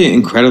that's actually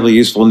incredibly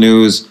useful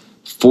news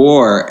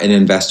for an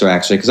investor,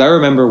 actually, because I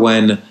remember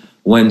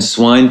when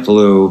swine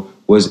flu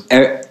was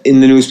in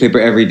the newspaper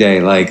every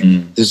day, like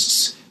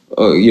this,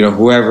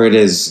 whoever it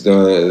is,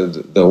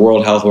 the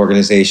World Health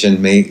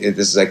Organization, this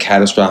is a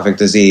catastrophic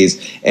disease,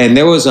 and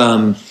there was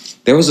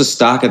a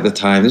stock at the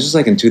time. This was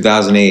like in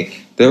 2008.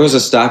 There was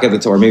a stock at the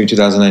time, or maybe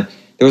 2009.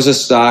 There was a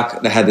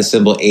stock that had the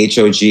symbol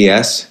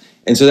HOGS,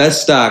 and so that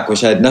stock,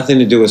 which had nothing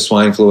to do with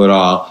swine flu at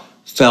all,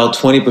 fell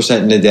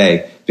 20% in a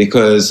day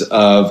because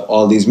of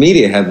all these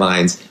media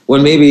headlines,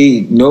 when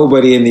maybe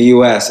nobody in the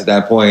U.S. at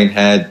that point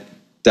had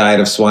died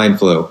of swine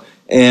flu.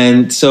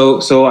 And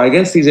so I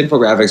guess these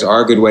infographics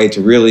are a good way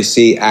to really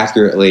see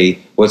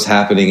accurately what's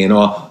happening in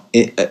all.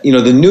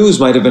 The news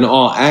might have been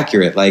all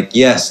accurate. Like,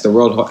 yes, the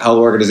World Health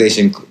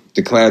Organization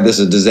declared this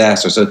a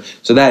disaster.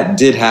 So that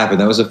did happen.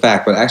 That was a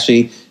fact. But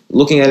actually,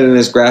 looking at it in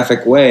this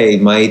graphic way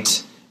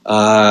might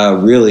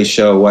really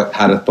show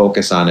how to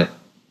focus on it.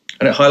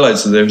 And it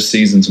highlights that there are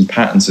seasons and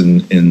patterns in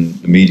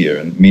the media,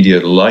 and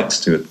media likes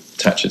to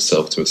attach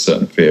itself to a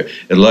certain fear.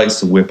 It likes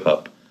to whip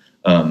up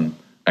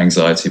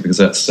anxiety because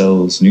that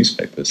sells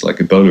newspapers. Like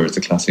Ebola is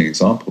the classic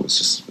example.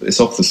 It's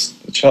off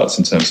the charts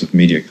in terms of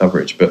media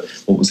coverage. But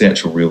what was the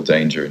actual real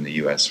danger in the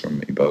US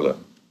from Ebola?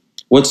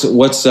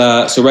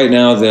 So right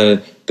now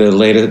the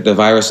the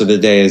virus of the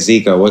day is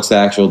Zika. What's the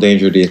actual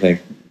danger, do you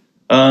think?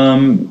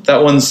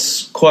 That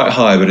one's quite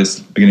high, but it's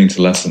beginning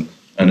to lessen.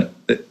 And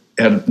it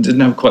didn't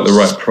have quite the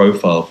right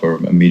profile for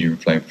a medium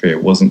flame fever.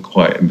 It wasn't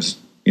quite, it was,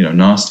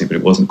 nasty, but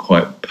it wasn't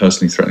quite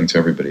personally threatening to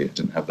everybody. It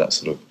didn't have that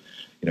sort of,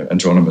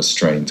 androgynous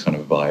strain kind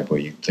of vibe where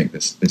you think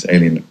this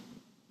alien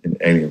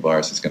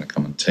virus is going to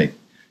come and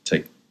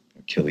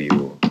kill you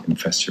or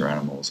infest your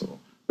animals or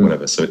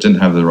whatever. So it didn't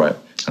have the right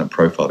kind of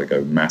profile to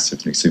go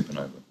massively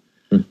supernova.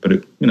 But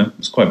it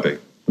was quite big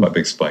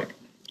spike.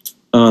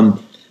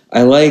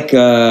 I like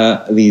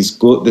this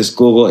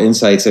Google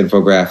Insights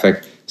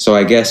infographic. So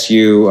I guess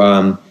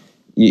Google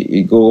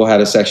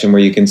had a section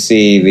where you can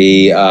see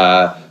the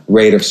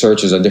rate of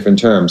searches on different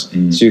terms.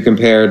 So you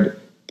compared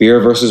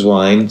beer versus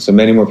wine. So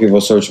many more people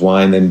searched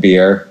wine than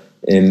beer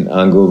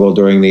on Google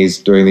during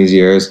these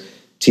years.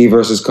 Tea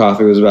versus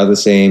coffee was about the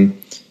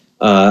same.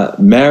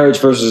 Marriage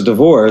versus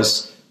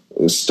divorce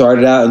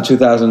started out in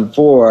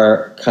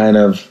 2004, kind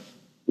of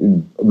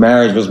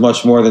marriage was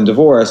much more than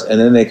divorce, and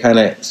then they kind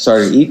of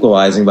started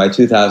equalizing by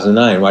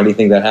 2009. Why do you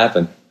think that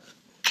happened?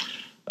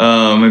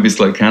 Maybe it's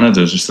like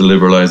Canada, just the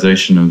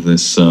liberalization of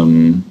this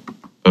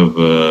of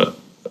the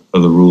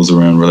rules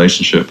around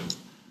relationship.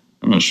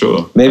 I'm not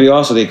sure. Maybe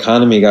also the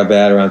economy got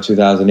bad around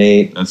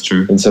 2008. That's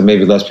true. And so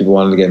maybe less people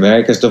wanted to get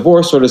married, because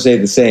divorce sort of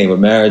stayed the same, but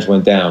marriage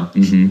went down.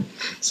 Mm-hmm.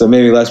 So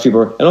maybe less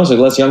people, and also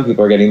less young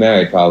people are getting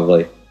married,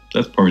 probably.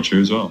 That's probably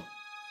true as well.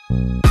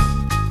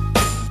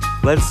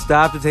 Let's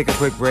stop to take a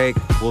quick break.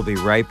 We'll be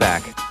right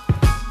back.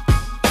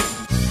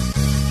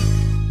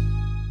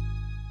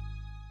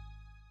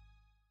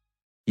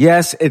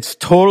 Yes, it's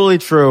totally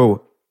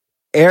true.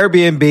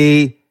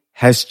 Airbnb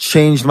has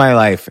changed my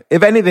life.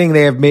 If anything,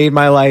 they have made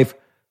my life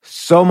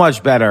so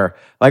much better.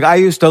 Like, I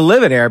used to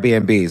live in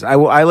Airbnbs.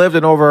 I lived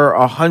in over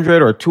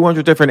 100 or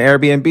 200 different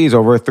Airbnbs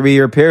over a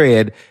 3-year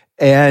period,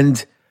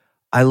 and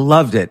I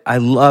loved it.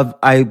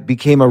 I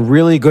became a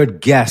really good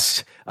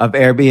guest of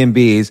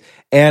Airbnbs,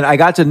 and I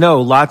got to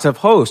know lots of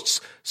hosts.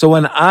 So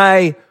when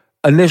I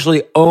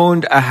initially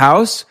owned a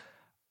house,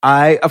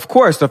 of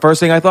course, the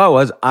first thing I thought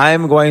was,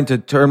 I'm going to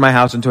turn my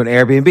house into an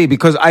Airbnb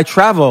because I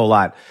travel a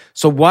lot.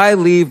 So why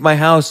leave my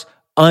house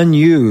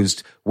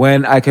unused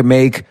when I could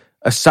make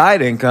a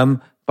side income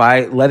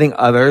by letting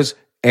others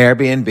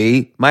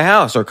Airbnb my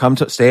house or come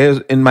to stay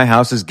in my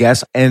house as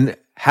guests? And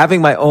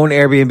having my own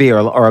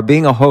Airbnb or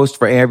being a host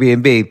for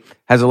Airbnb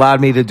has allowed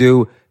me to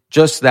do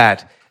just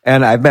that.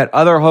 And I've met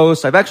other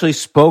hosts. I've actually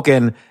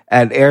spoken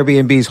at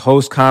Airbnb's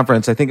host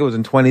conference. I think it was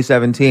in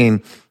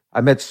 2017.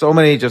 I met so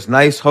many just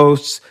nice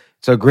hosts.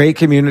 It's a great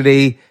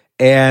community.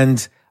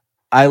 And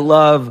I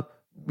love,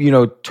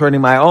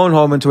 turning my own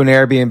home into an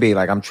Airbnb.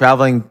 Like, I'm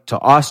traveling to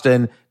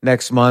Austin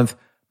next month.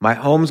 My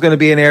home's going to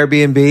be an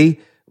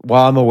Airbnb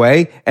while I'm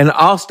away, and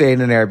I'll stay in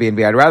an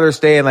Airbnb. I'd rather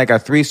stay in like a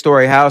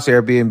 3-story house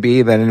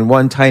Airbnb than in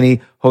one tiny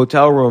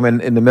hotel room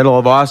in the middle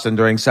of Austin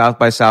during South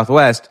by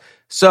Southwest.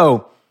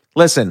 So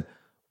listen,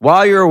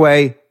 while you're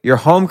away, your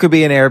home could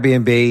be an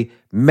Airbnb.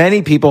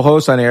 Many people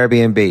host on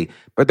Airbnb,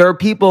 but there are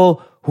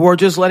people who are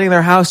just letting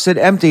their house sit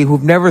empty,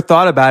 who've never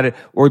thought about it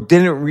or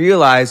didn't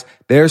realize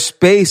their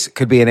space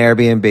could be an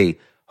Airbnb.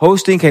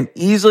 Hosting can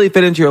easily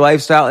fit into your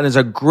lifestyle and is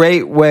a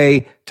great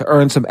way to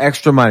earn some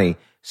extra money.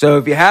 So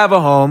if you have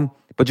a home,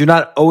 but you're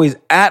not always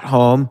at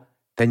home,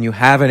 then you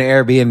have an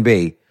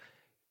Airbnb.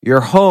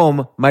 Your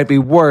home might be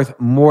worth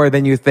more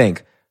than you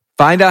think.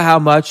 Find out how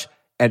much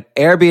at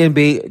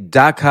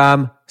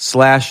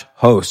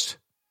airbnb.com/host.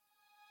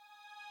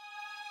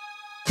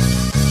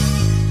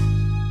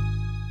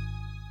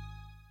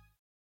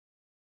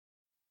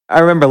 I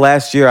remember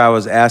last year I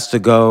was asked to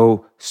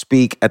go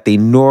speak at the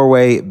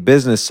Norway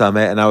Business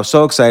Summit, and I was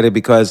so excited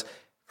because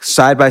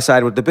side by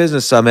side with the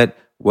Business Summit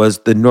was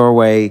the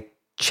Norway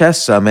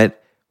Chess Summit,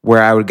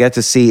 where I would get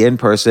to see in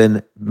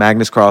person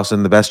Magnus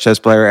Carlsen, the best chess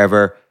player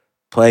ever,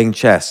 playing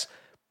chess.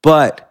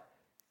 But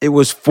it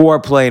was 4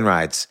 plane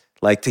rides,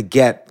 like, to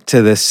get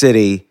to the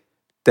city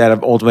that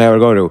ultimately I would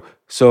go to.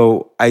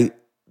 So I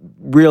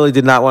really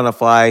did not want to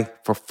fly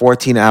for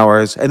 14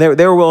 hours, and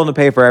they were willing to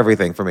pay for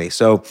everything for me.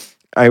 So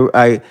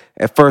I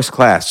at first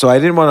class. So I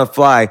didn't want to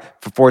fly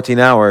for 14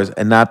 hours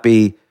and not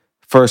be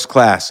first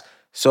class.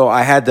 So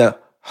I had to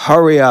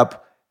hurry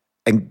up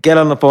and get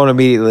on the phone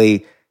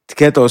immediately to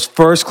get those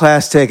first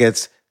class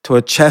tickets to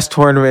a chess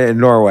tournament in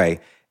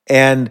Norway.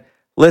 And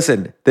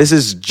listen, this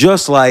is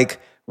just like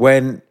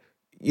when,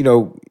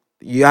 you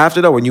have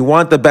to know, when you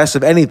want the best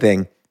of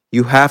anything,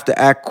 you have to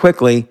act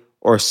quickly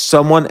or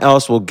someone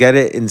else will get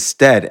it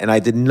instead. And I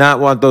did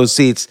not want those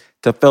seats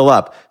to fill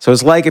up. So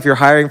it's like if you're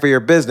hiring for your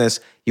business,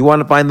 you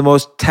want to find the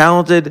most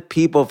talented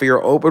people for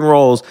your open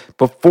roles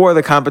before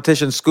the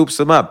competition scoops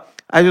them up.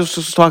 I just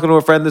was talking to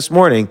a friend this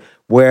morning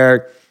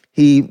where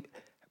he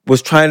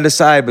was trying to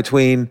decide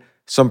between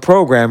some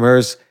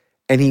programmers,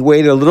 and he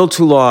waited a little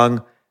too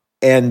long,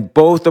 and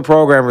both the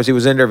programmers he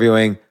was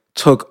interviewing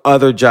took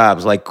other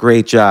jobs, like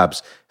great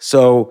jobs.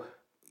 So,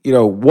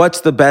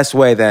 what's the best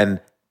way then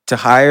to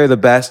hire the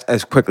best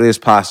as quickly as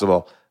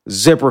possible?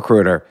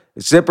 ZipRecruiter.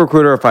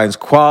 ZipRecruiter finds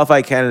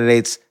qualified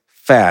candidates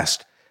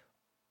fast.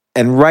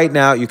 And right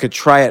now, you could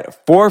try it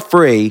for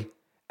free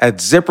at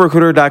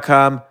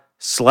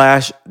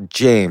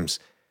ZipRecruiter.com/James.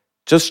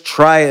 Just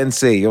try it and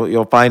see.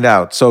 You'll find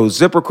out. So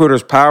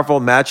ZipRecruiter's powerful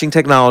matching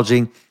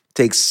technology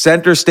takes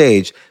center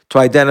stage to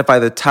identify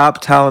the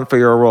top talent for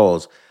your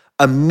roles.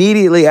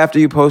 Immediately after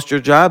you post your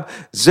job,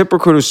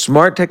 ZipRecruiter's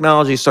smart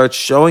technology starts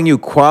showing you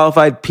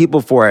qualified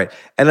people for it.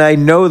 And I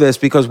know this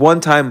because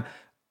one time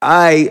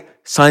I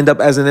signed up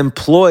as an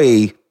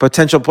employee,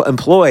 potential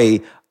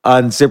employee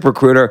on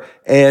ZipRecruiter,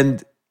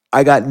 and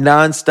I got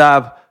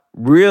nonstop.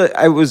 Really,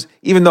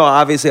 even though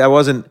obviously I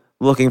wasn't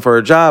looking for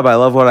a job, I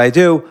love what I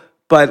do,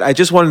 but I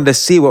just wanted to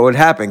see what would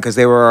happen because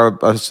they were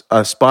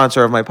a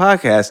sponsor of my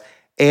podcast,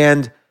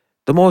 and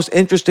the most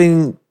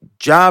interesting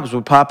jobs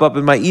would pop up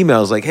in my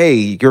emails like, hey,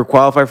 you're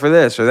qualified for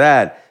this or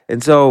that.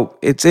 And so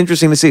it's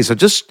interesting to see. So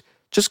just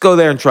go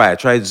there and try it.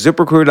 Try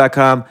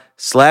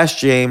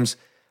ZipRecruiter.com/James.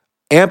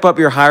 Amp up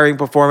your hiring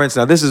performance.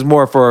 Now, this is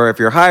more for if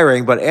you're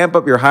hiring, but amp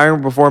up your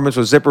hiring performance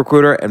with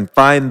ZipRecruiter and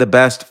find the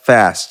best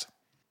fast.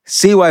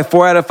 See why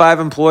 4 out of 5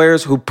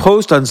 employers who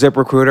post on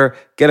ZipRecruiter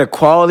get a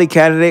quality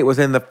candidate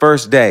within the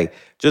first day.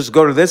 Just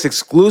go to this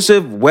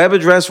exclusive web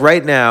address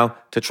right now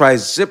to try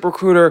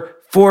ZipRecruiter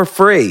for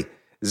free.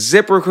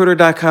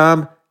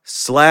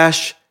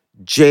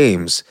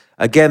 ZipRecruiter.com/James.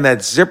 Again,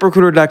 that's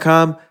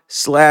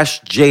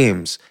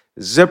ZipRecruiter.com/James.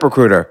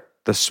 ZipRecruiter,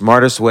 the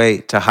smartest way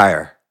to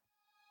hire.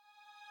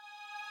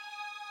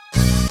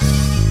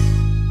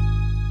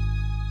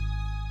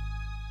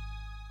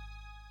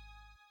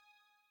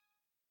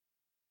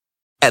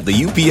 At the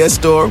UPS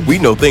Store, we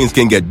know things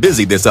can get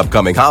busy this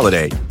upcoming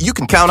holiday. You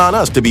can count on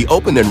us to be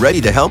open and ready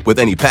to help with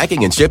any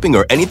packing and shipping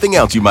or anything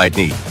else you might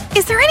need.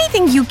 Is there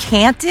anything you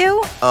can't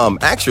do?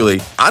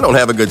 Actually, I don't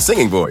have a good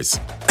singing voice.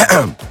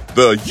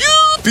 The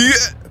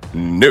UPS...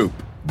 Nope.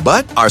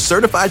 But our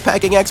certified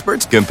packing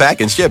experts can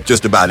pack and ship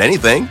just about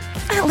anything.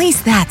 At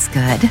least that's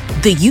good.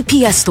 The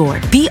UPS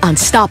Store. Be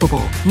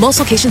unstoppable. Most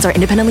locations are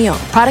independently owned.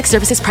 Product,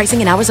 services, pricing,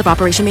 and hours of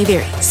operation may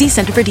vary. See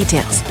Center for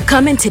details.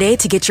 Come in today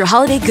to get your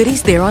holiday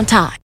goodies there on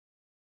time.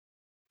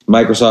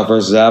 Microsoft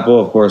versus Apple.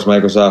 Of course,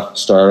 Microsoft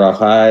started off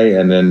high,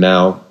 and then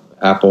now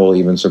Apple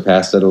even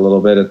surpassed it a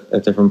little bit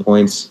at different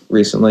points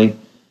recently.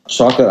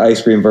 Chocolate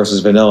ice cream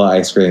versus vanilla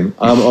ice cream.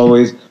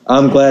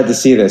 I'm glad to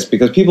see this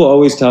because people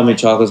always tell me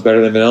chocolate's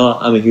better than vanilla.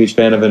 I'm a huge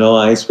fan of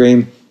vanilla ice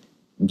cream.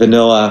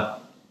 Vanilla...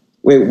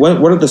 Wait, what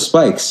are the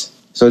spikes?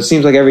 So it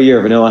seems like every year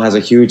vanilla has a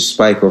huge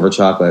spike over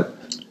chocolate.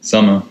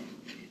 Summer.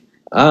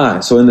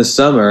 So in the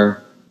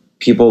summer,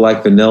 people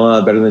like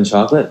vanilla better than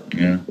chocolate?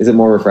 Yeah. Is it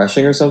more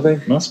refreshing or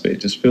something? Must be. It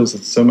just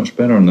feels so much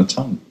better on the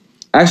tongue.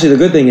 Actually, the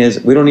good thing is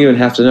we don't even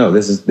have to know.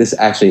 This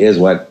actually is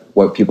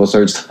what people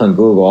searched on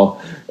Google.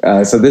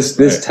 So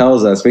this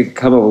tells us, we can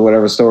come up with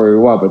whatever story we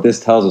want, but this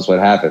tells us what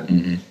happened.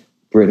 Mm-hmm.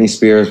 Britney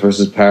Spears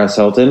versus Paris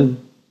Hilton.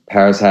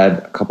 Paris had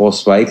a couple of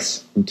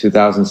spikes in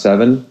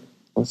 2007.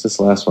 What's this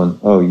last one?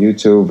 Oh,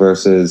 YouTube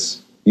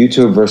versus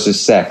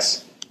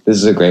sex. This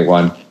is a great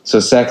one. So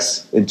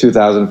sex in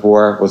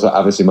 2004 was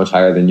obviously much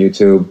higher than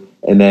YouTube.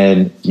 And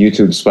then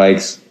YouTube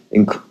spikes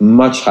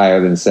much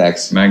higher than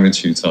sex.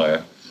 Magnitudes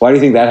higher. Why do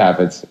you think that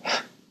happens?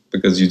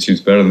 Because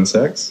YouTube's better than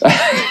sex?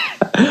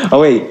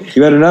 Oh, wait.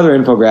 You had another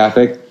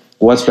infographic.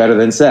 What's better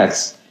than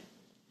sex?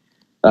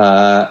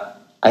 I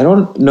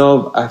don't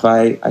know if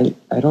I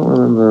don't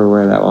remember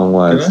where that one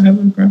was. Did I have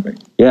a graphic?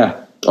 Yeah.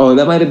 Oh,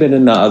 that might have been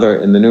in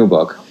the new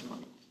book.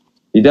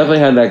 You definitely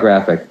had that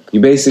graphic.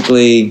 You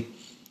basically,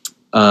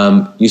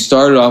 you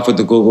started off with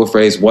the Google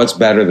phrase, what's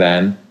better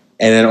than,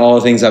 and then all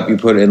the things up you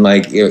put in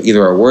like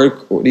either a word,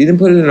 you didn't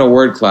put it in a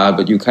word cloud,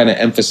 but you kind of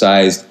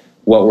emphasized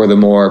what were the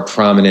more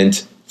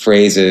prominent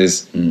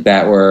phrases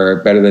that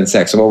were better than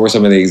sex. So what were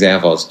some of the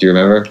examples? Do you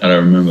remember? I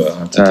don't remember.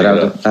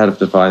 I'd have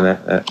to find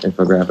that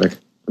infographic.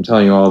 I'm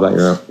telling you all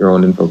about your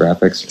own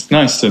infographics. It's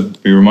nice to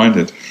be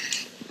reminded.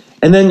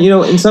 And then,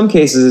 in some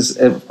cases,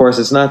 of course,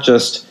 it's not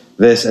just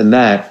this and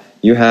that.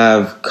 You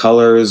have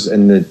colors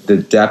and the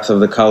depth of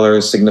the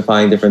colors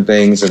signifying different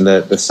things and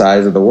the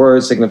size of the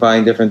words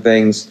signifying different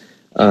things.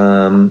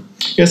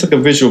 It's like a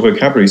visual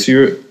vocabulary.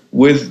 So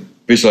with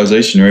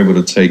visualization, you're able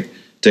to take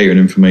data and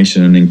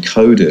information and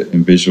encode it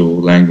in visual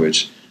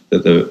language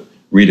that the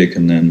reader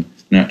can then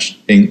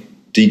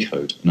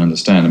decode and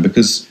understand. And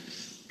because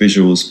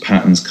visuals,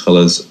 patterns,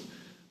 colors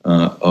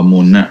are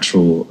more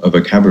natural a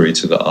vocabulary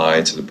to the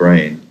eye, to the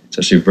brain, it's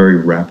actually a very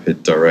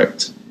rapid,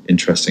 direct,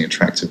 interesting,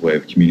 attractive way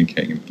of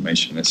communicating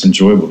information. It's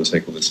enjoyable to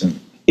take all this in.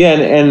 Yeah,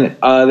 and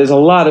there's a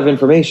lot of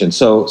information.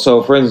 So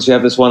for instance, you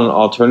have this one on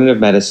alternative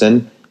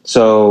medicine.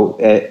 So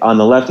on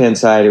the left-hand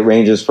side, it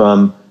ranges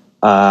from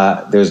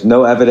there's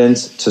no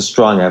evidence to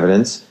strong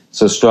evidence.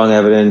 So strong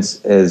evidence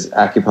is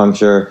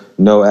acupuncture.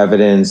 No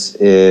evidence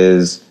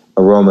is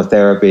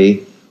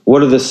aromatherapy.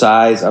 What do the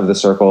size of the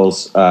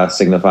circles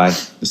signify?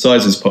 The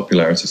size is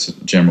popularity, so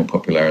the general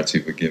popularity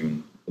of a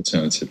given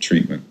alternative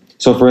treatment.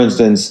 So, for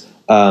instance,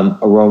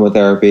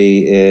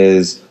 aromatherapy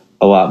is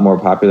a lot more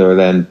popular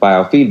than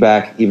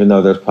biofeedback, even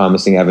though there's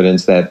promising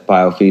evidence that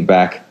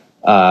biofeedback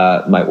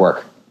might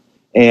work.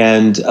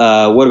 And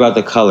what about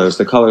the colors?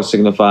 The colors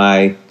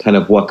signify kind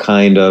of what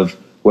kind of,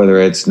 whether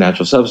it's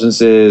natural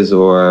substances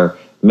or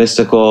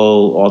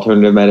mystical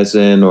alternative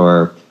medicine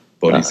or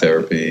body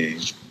therapy.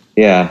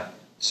 Yeah.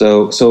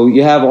 So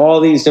you have all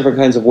these different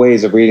kinds of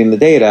ways of reading the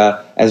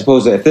data, as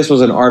opposed to if this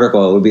was an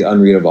article, it would be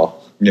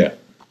unreadable. Yeah.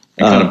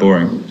 And kind of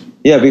boring.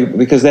 Yeah,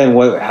 because then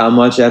how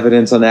much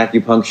evidence on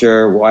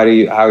acupuncture?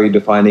 How are you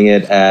defining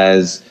it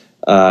as,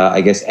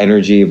 I guess,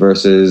 energy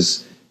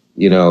versus,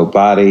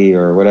 body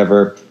or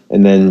whatever?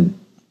 And then,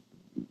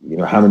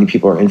 how many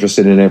people are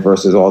interested in it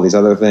versus all these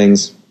other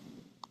things?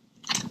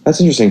 That's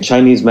interesting.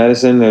 Chinese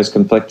medicine, there's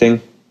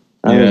conflicting.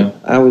 I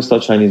always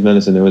thought Chinese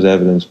medicine, there was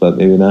evidence, but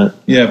maybe not.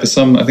 Yeah,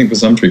 I think for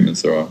some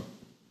treatments there are.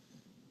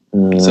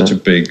 Such a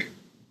big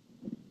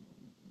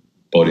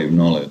body of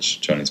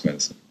knowledge, Chinese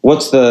medicine.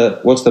 What's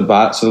the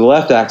so the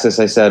left axis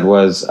I said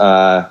was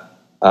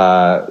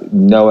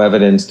no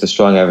evidence to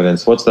strong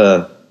evidence.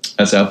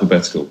 That's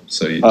alphabetical.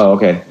 So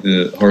okay.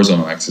 The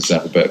horizontal axis is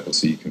alphabetical,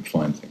 so you can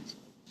find things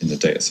in the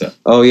data set.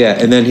 Oh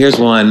yeah, and then here's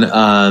one.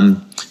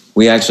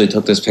 We actually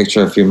took this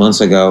picture a few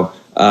months ago.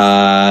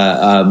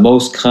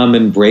 Most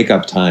common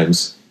breakup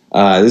times.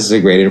 This is a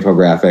great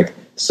infographic.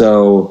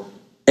 So,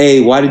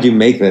 why did you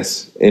make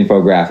this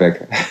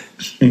infographic?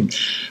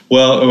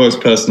 Well, it was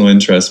personal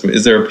interest, but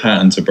is there a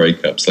pattern to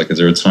breakups? Like, is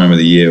there a time of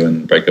the year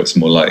when breakups are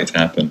more likely to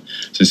happen?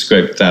 So we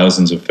scraped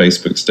thousands of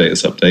Facebook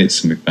status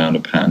updates, and we found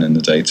a pattern in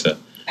the data.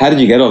 How did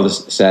you get all the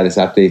status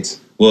updates?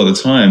 Well, at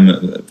the time,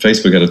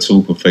 Facebook had a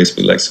tool called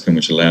Facebook Lexicon,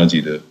 which allowed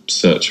you to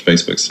search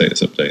Facebook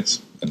status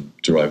updates and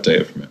derive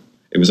data from it.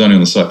 It was only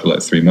on the site for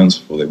like 3 months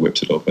before they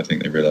whipped it off. I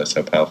think they realized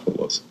how powerful it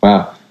was.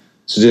 Wow.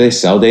 So do they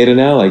sell data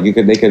now? Like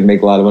they could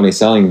make a lot of money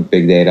selling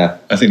big data.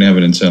 I think they have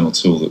an internal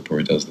tool that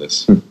probably does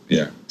this.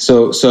 Yeah.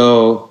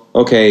 So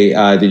okay.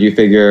 Did you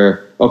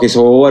figure? Okay.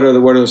 So what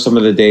are some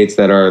of the dates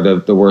that are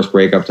the worst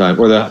breakup time,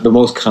 or the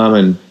most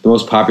common, the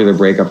most popular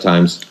breakup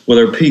times? Well,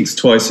 there are peaks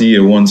twice a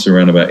year. Once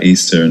around about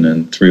Easter, and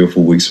then 3 or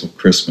 4 weeks before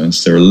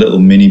Christmas. There are little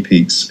mini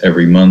peaks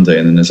every Monday,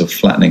 and then there's a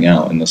flattening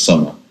out in the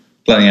summer.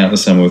 Flattening out in the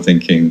summer, we're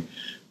thinking,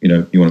 you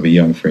want to be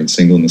young, free, and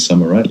single in the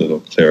summer, right? A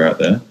little clear out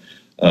there.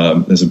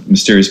 There's a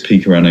mysterious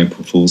peak around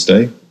April Fool's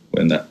Day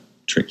when that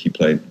trick you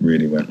played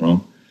really went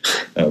wrong.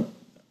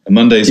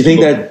 Mondays. Do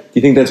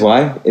you think that's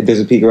why there's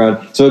a peak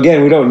around? So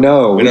again, we don't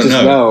know. We just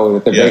know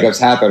that the breakups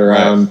happen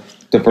around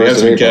the first of April. We have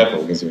to be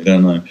careful because we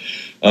don't know.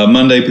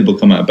 Monday, people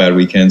come out of bad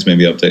weekends,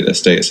 maybe update their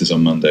statuses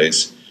on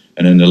Mondays,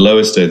 and then the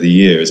lowest day of the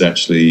year is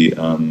actually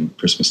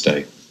Christmas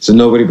Day. So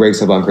nobody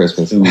breaks up on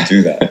Christmas. Who would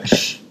do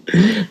that?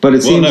 But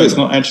it seems it's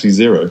not actually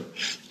zero.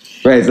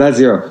 Right, it's not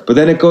zero. But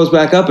then it goes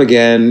back up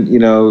again,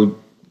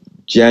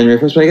 January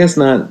 1st, but I guess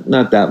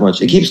not that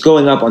much. It keeps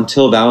going up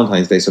until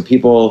Valentine's Day. So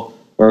people,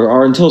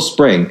 or until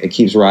spring, it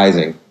keeps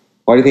rising.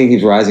 Why do you think it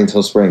keeps rising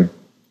until spring?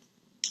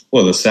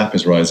 Well, the sap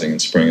is rising in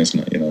spring,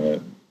 isn't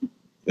it?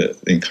 The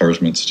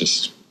encouragement to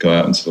just go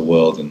out into the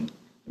world and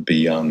be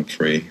young,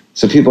 free.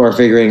 So people are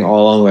figuring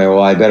all along the way,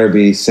 well, I better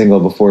be single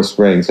before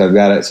spring. So I've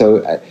got it.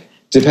 So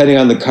depending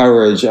on the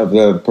courage of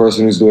the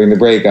person who's doing the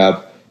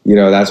breakup,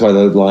 that's why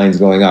the line's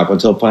going up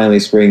until finally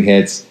spring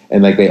hits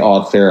and they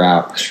all clear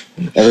out.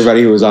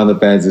 Everybody who was on the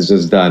fence is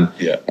just done.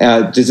 Yeah.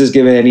 Does this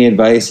give any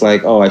advice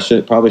like, I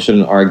probably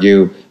shouldn't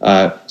argue?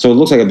 So it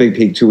looks like a big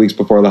peak 2 weeks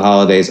before the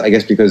holidays, I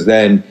guess, because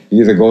then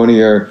you're either going to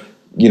your,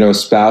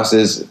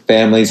 spouse's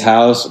family's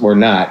house or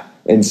not.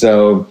 And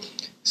so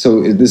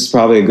this is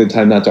probably a good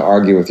time not to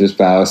argue with your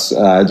spouse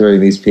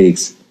during these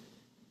peaks.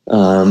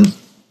 All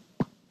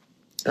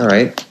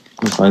right.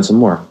 Let's find some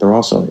more. They're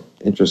also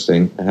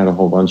interesting. I had a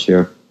whole bunch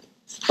here.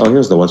 Oh,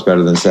 here's the what's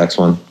better than sex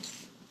one.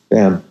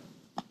 Bam.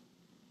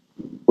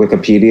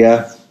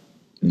 Wikipedia.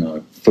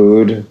 No.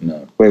 Food.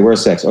 No. Wait,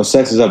 where's sex? Oh,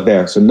 sex is up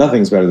there. So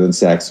nothing's better than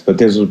sex. But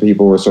there's what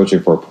people were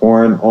searching for.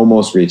 Porn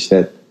almost reached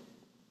it.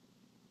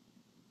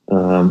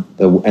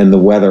 And the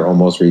weather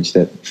almost reached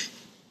it.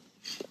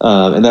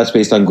 And that's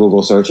based on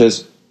Google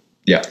searches.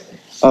 Yeah.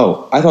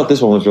 Oh, I thought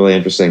this one was really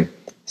interesting.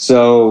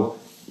 So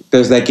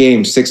there's that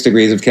game 6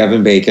 Degrees of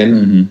Kevin Bacon.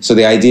 Mm-hmm. So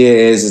the idea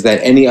is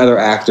that any other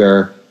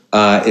actor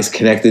is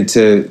connected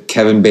to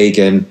Kevin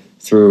Bacon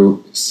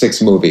through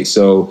 6 movies.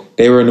 So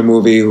they were in a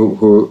movie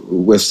who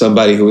with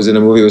somebody who was in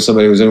a movie with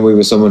somebody who was in a movie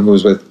with someone who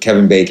was with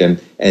Kevin Bacon,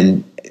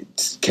 and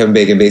Kevin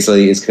Bacon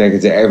basically is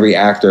connected to every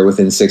actor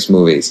within 6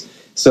 movies.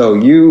 So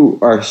you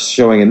are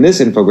showing in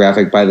this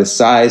infographic by the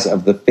size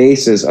of the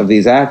faces of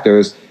these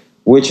actors,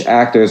 which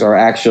actors are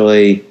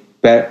actually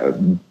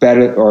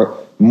better or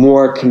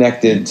more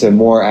connected to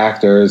more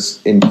actors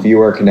in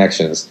fewer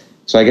connections.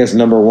 So I guess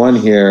number 1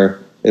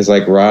 here is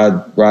like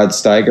Rod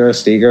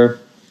Steiger.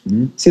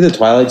 Mm-hmm. See the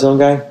Twilight Zone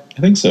guy? I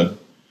think so.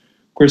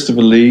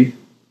 Christopher Lee.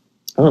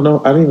 I don't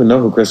know. I don't even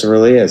know who Christopher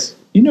Lee is.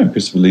 You know who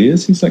Christopher Lee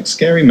is. He's like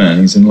Scary Man.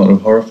 He's in a lot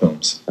of horror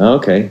films.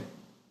 Okay.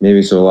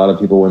 Maybe so a lot of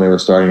people, when they were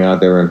starting out,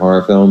 they were in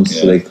horror films,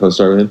 so they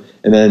co-starred with him.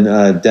 And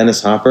then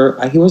Dennis Hopper.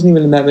 He wasn't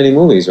even in that many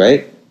movies,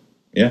 right?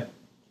 Yeah.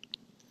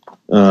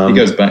 He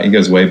goes back. He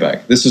goes way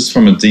back. This is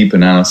from a deep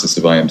analysis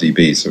of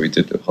IMDb. So we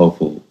did a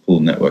whole full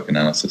network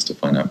analysis to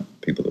find out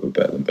people that were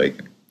better than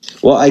Bacon.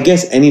 Well, I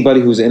guess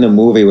anybody who's in a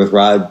movie with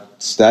Rod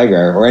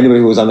Steiger or anybody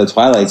who was on The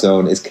Twilight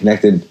Zone is going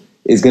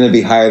to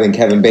be higher than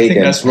Kevin Bacon. I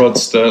think that's Rod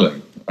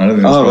Sterling. I don't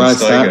think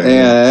that's Rod Steiger.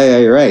 Yeah,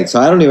 you're right. So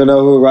I don't even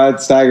know who Rod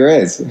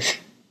Steiger is.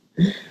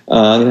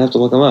 I'm going to have to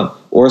look him up.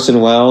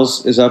 Orson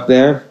Welles is up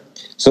there.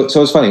 So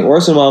it's funny.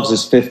 Orson Welles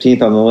is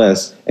 15th on the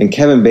list, and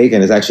Kevin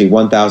Bacon is actually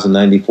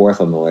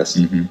 1,094th on the list.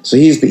 Mm-hmm. So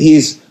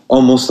he's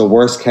almost the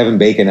worst Kevin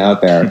Bacon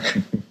out there.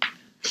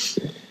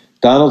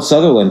 Donald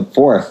Sutherland,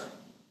 4th.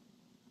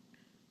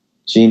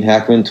 Gene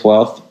Hackman,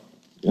 12th.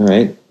 All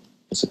right.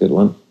 That's a good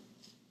one.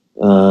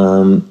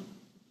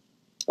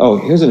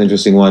 Here's an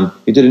interesting one.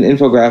 You did an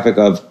infographic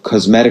of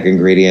cosmetic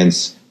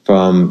ingredients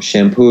from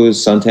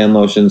shampoos, suntan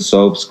lotions,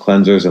 soaps,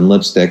 cleansers, and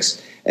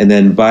lipsticks. And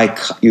then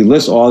you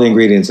list all the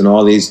ingredients and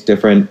all these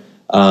different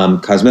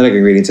cosmetic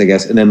ingredients, I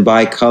guess. And then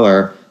by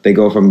color, they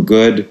go from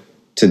good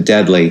to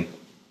deadly.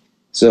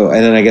 So,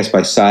 and then I guess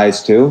by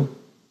size too.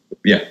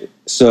 Yeah.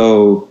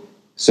 So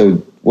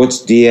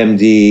what's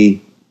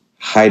DMD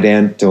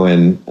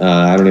hydantoin?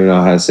 I don't even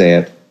know how to say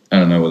it. I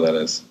don't know what that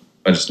is.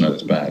 I just know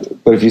it's bad.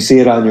 But if you see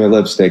it on your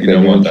lipstick,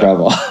 then you're in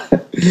trouble.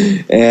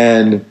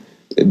 And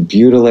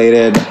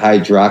butylated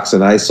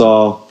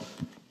hydroxynisol.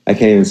 I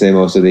can't even say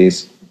most of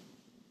these.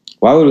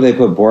 Why would they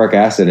put boric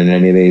acid in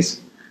any of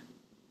these?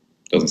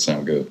 Doesn't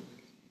sound good.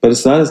 But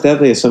it's not as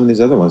deadly as some of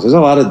these other ones. There's a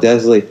lot of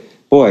deadly.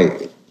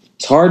 Boy,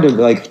 it's hard to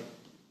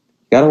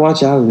gotta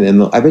watch out.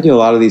 And I bet you a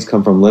lot of these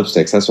come from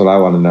lipsticks. That's what I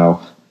want to know,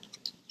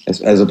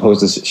 as opposed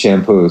to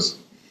shampoos.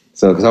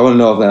 So, because I want to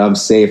know if I'm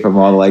safe from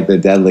all the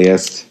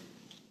deadliest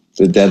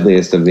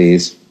of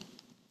these.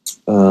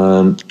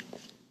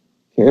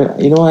 Here,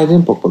 I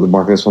didn't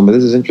bookmark this one, but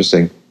this is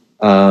interesting.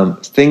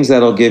 Things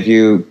that'll give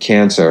you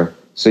cancer.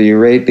 So you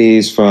rate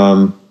these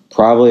from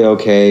probably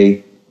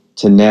okay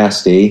to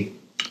nasty.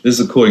 This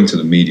is according to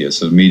the media.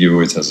 So the media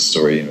always has a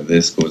story,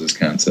 this causes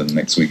cancer, and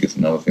next week it's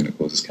another thing that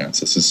causes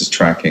cancer. So this is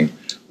tracking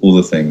all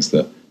the things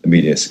that the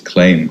media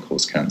claim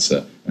cause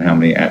cancer and how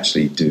many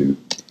actually do.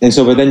 And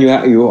so, but then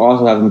you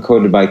also have them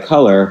coded by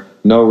color.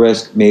 No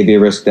risk, maybe a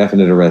risk,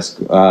 definite a risk.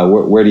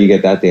 Where do you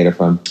get that data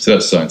from? So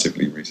that's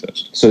scientifically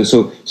researched.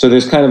 So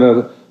there's kind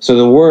of so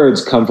the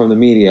words come from the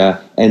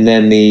media, and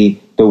then the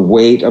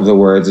weight of the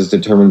words is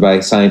determined by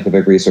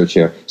scientific research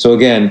here. So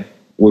again,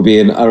 would be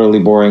an utterly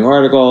boring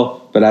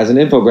article, but as an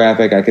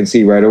infographic, I can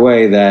see right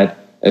away that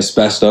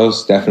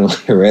asbestos, definitely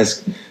a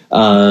risk.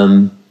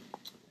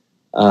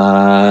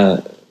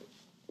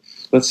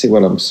 Let's see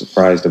what I'm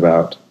surprised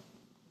about.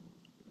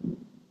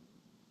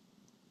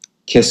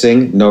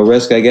 Kissing, no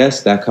risk, I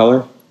guess, that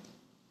color?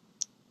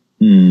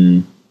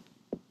 No,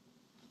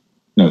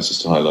 it's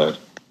just a highlight.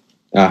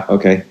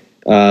 Okay.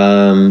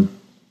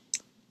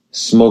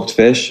 Smoked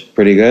fish,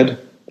 pretty good.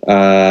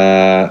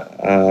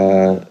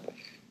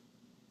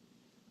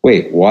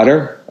 Wait,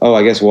 water? Oh,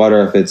 I guess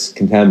water if it's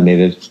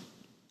contaminated.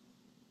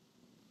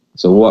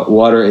 So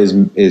water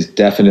is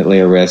definitely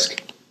a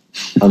risk,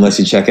 unless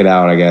you check it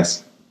out, I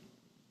guess.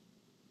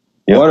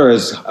 Yep. Water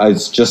is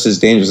just as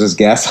dangerous as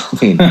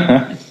gasoline.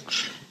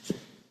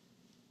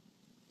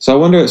 So I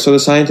wonder. So the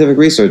scientific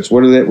research,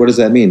 what does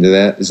that mean?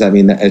 Does that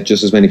mean that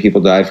just as many people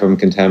die from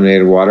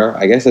contaminated water?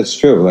 I guess that's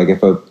true. Like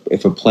if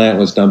a plant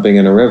was dumping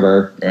in a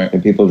river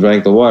and people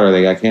drank the water,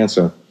 they got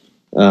cancer.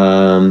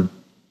 What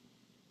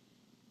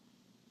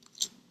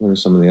are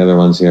some of the other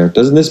ones here?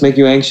 Doesn't this make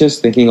you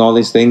anxious? Thinking all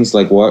these things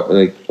like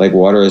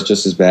water is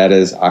just as bad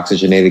as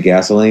oxygenated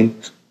gasoline.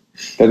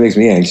 That makes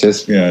me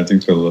anxious. Yeah, I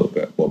think it's a little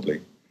bit wobbly.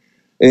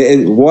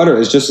 Water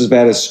is just as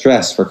bad as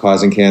stress for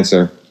causing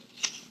cancer.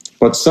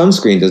 But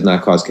sunscreen does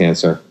not cause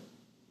cancer.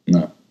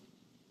 No.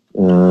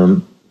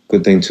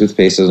 Good thing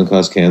toothpaste doesn't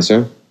cause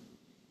cancer.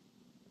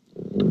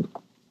 All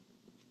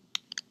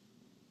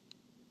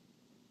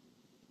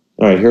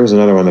right, here's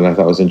another one that I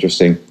thought was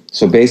interesting.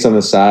 So based on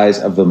the size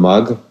of the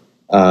mug,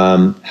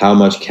 how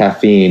much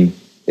caffeine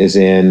is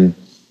in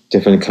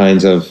different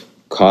kinds of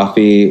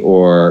coffee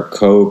or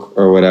Coke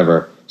or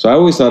whatever. So I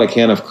always thought a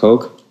can of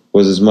Coke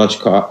was as much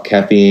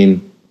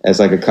caffeine as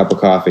like a cup of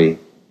coffee.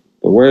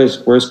 But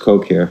where's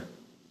Coke here?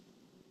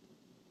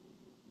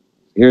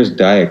 Here's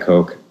Diet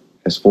Coke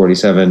has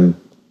 47.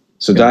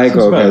 So Diet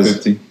Coke has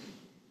 50.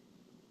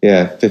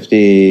 Yeah,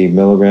 50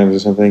 milligrams or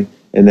something.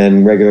 And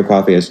then regular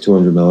coffee has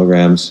 200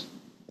 milligrams.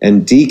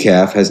 And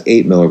decaf has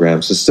 8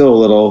 milligrams. So still a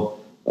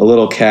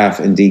little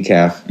calf in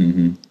decaf.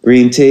 Mm-hmm.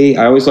 Green tea,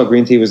 I always thought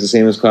green tea was the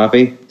same as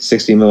coffee.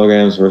 60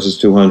 milligrams versus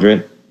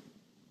 200.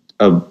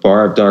 A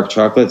bar of dark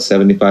chocolate,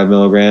 75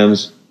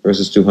 milligrams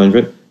versus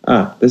 200.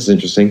 This is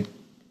interesting.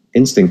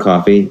 Instant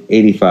coffee,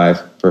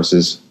 85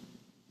 versus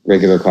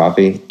regular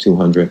coffee,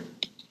 200.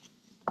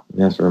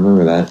 I have to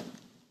remember that.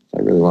 I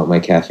really want my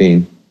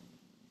caffeine.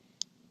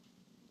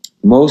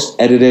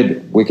 Most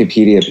edited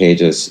Wikipedia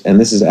pages. And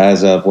this is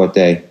as of what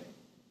day?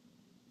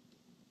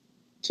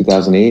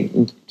 2008?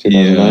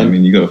 2009? Yeah, I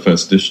mean, you got a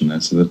first edition there,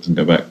 so that doesn't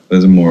go back.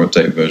 There's a more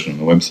updated version on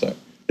the website.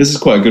 This is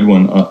quite a good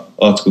one.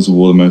 Articles of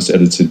all the most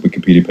edited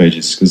Wikipedia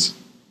pages, because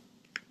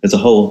there's a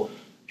whole...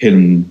 If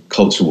hidden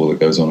culture war that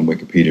goes on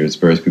Wikipedia as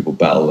various people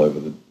battle over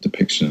the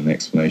depiction and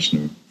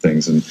explanation of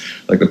things. And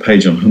like the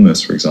page on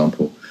hummus, for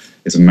example,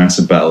 is a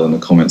massive battle in the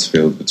comments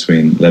field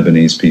between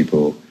Lebanese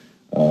people,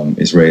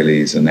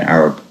 Israelis, and the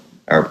Arab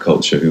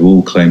culture, who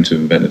all claim to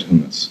have invented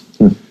hummus.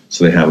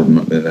 So they're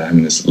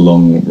having this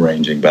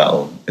long-ranging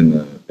battle in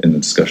the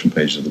discussion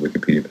page of the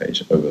Wikipedia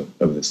page over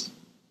this,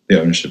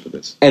 the ownership of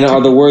this. And are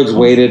the words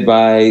weighted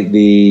by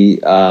the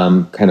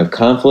kind of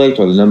conflict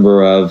or the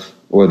number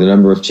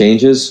of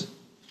changes?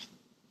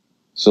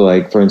 So,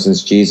 like, for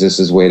instance, Jesus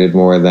is weighted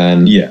more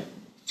than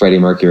Freddie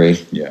Mercury.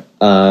 Yeah.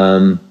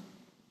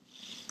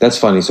 That's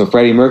funny. So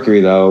Freddie Mercury,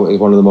 though, is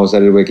one of the most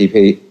edited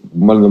Wikipedia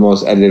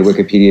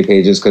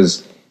pages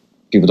because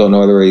people don't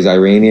know whether he's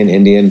Iranian,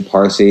 Indian,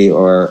 Parsi,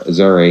 or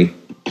Azeri.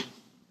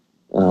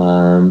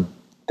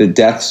 The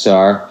Death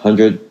Star,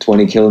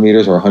 120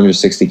 kilometers or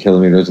 160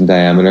 kilometers in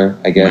diameter,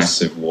 I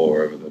guess. Massive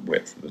war over the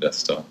width of the Death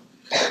Star.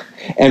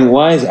 And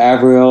why is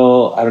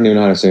Avril, I don't even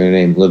know how to say her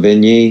name,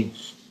 Lavigne?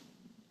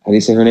 How do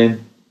you say her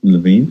name?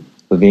 Levine.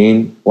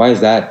 Why is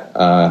that?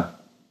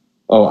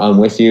 I'm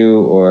with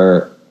you,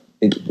 or...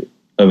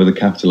 over the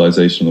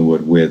capitalization of the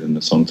word with in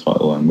the song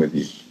title, I'm with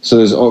you. So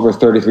there's over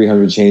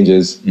 3,300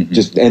 changes,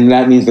 and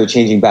that means they're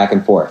changing back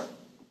and forth.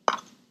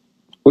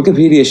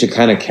 Wikipedia should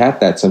kind of cap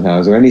that somehow.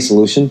 Is there any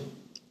solution?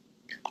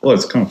 Well,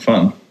 it's kind of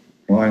fun.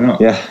 Why not?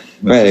 Yeah,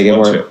 right. They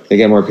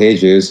get more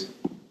page views.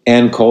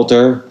 Ann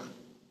Coulter,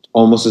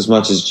 almost as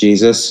much as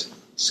Jesus.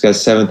 She's got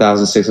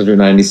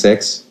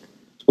 7,696.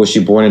 Was she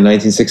born in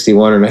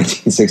 1961 or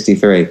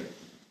 1963? I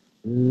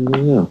don't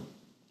know.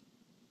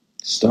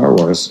 Star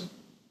Wars.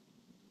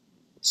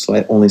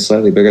 Only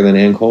slightly bigger than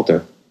Ann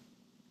Coulter.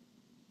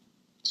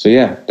 So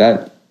yeah,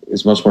 that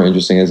is much more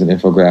interesting as an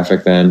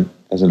infographic than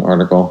as an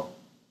article.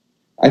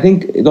 I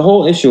think the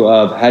whole issue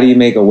of how do you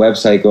make a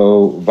website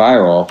go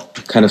viral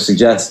kind of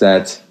suggests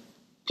that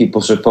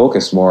people should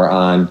focus more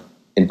on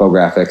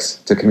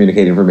infographics to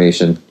communicate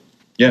information.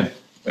 Yeah,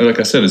 like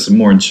I said, it's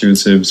more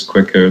intuitive, it's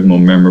quicker, more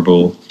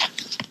memorable.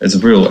 There's a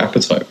real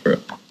appetite for it.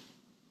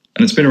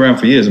 And it's been around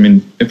for years. I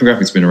mean,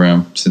 infographics have been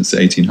around since the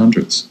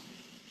 1800s.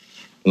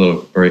 A lot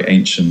of very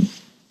ancient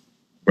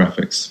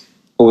graphics.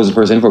 What was the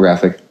first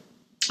infographic?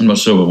 I'm not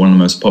sure, but one of the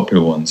most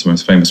popular ones, the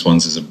most famous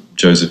ones, is of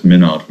Joseph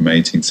Minard from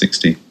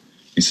 1860.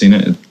 You've seen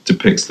it? It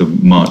depicts the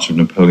march of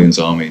Napoleon's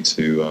army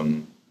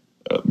to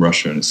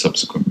Russia and its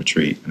subsequent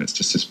retreat. And it's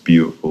just this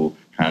beautiful,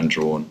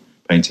 hand-drawn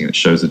painting that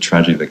shows the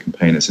tragedy of the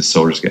campaign as his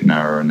soldiers get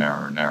narrower and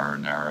narrower and narrower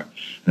and narrower.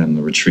 And then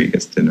the retreat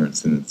gets thinner and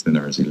thinner and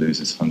thinner as he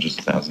loses hundreds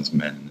of thousands of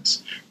men in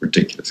this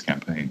ridiculous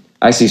campaign.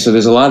 I see. So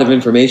there's a lot of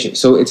information.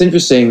 So it's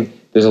interesting.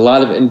 There's a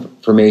lot of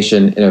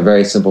information in a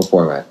very simple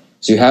format.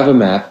 So you have a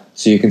map,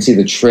 so you can see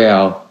the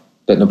trail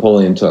that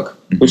Napoleon took,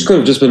 which could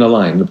have just been a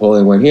line.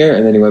 Napoleon went here,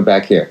 and then he went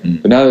back here.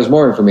 But now there's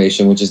more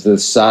information, which is the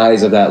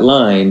size of that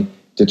line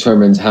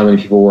determines how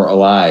many people were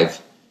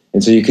alive.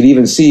 And so you could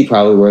even see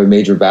probably where the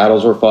major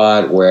battles were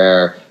fought,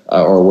 where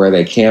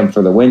they camped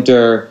for the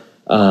winter.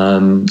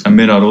 And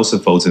Minard also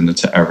folds in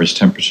the average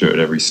temperature at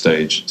every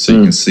stage, so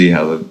you can see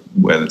how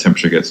where the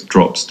temperature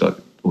drops,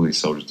 all these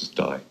soldiers just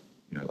die.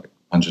 Like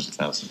hundreds of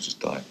thousands just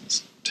die.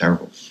 It's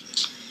terrible.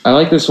 I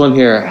like this one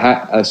here.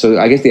 So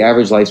I guess the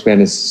average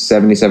lifespan is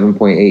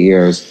 77.8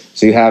 years.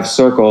 So you have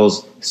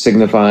circles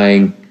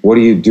signifying what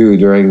do you do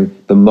during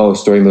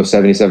those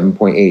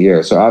 77.8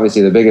 years. So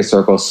obviously the biggest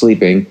circle is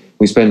sleeping.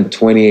 We spend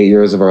 28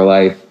 years of our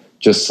life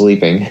just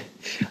sleeping.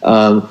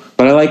 But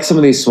I like some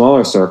of these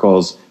smaller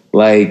circles,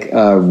 like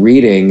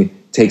reading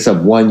takes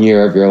up 1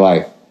 year of your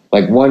life.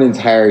 Like one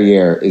entire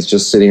year is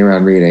just sitting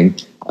around reading.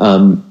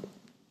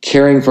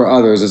 Caring for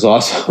others is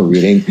also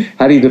reading.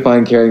 How do you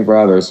define caring for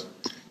others?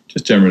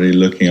 Just generally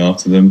looking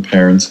after them,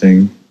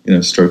 parenting,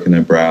 stroking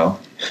their brow.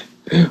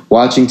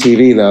 Watching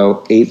TV,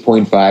 though,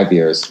 8.5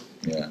 years.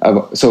 Yeah.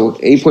 So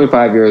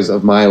 8.5 years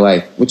of my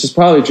life, which is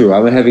probably true.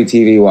 I'm a heavy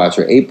TV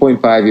watcher.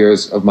 8.5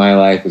 years of my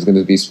life is going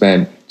to be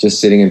spent just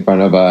sitting in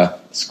front of a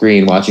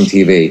screen watching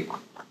TV.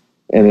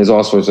 And there's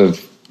all sorts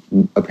of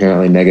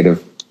apparently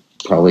negative,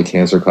 probably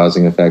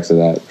cancer-causing effects of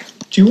that.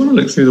 Do you want to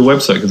look through the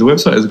website? Because the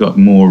website has got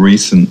more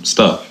recent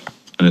stuff.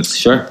 And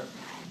it's a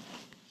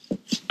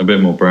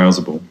bit more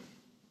browsable.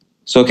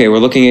 So, okay, we're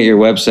looking at your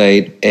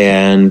website,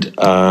 and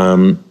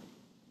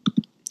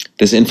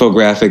this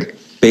infographic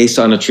based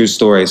on a true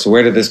story. So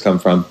where did this come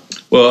from?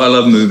 Well, I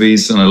love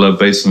movies, and I love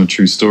based on a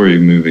true story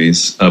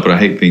movies, but I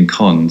hate being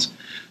conned.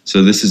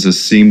 So this is a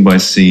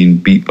scene-by-scene,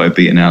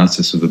 beat-by-beat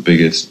analysis of the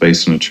biggest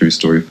based on a true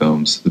story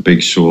films. The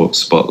Big Short,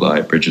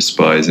 Spotlight, Bridge of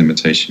Spies,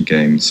 Imitation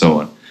Game, and so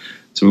on.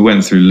 So we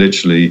went through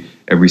literally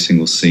every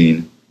single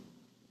scene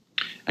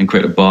and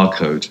created a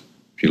barcode,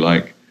 if you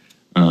like.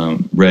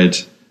 Red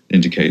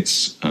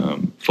indicates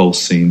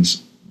false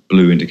scenes,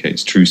 blue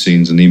indicates true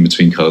scenes, and the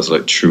in-between colors are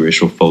like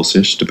true-ish or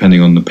false-ish,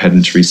 depending on the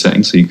pedantry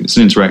setting. So it's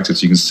an interactive,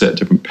 so you can set a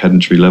different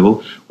pedantry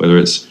level, whether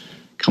it's,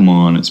 come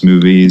on, it's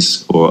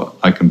movies, or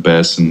I can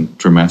bear some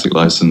dramatic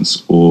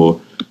license,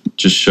 or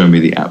just show me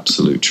the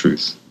absolute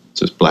truth.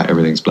 So it's black,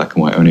 everything's black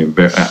and white, only a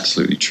very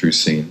absolutely true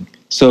scene.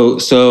 So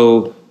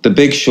The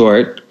Big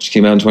Short, which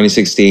came out in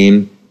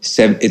 2016,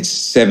 it's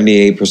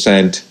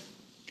 78%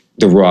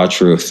 the raw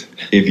truth.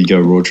 If you go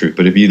raw truth.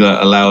 But if you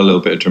allow a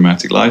little bit of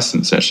dramatic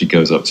license, it actually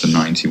goes up to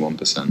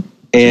 91%.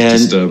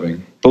 It's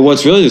disturbing. But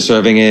what's really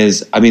disturbing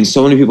is, I mean,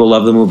 so many people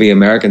love the movie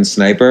American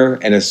Sniper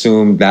and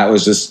assume that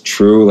was just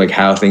true, like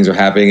how things are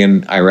happening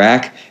in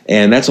Iraq.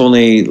 And that's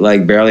only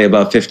like barely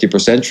about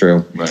 50%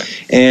 true.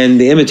 Right. And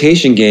The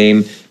Imitation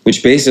Game,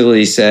 which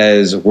basically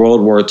says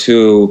World War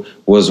II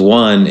was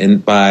won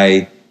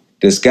by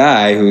this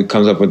guy who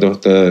comes up with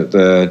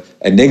the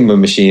Enigma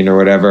machine or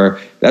whatever,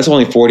 that's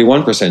only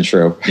 41%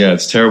 true. Yeah,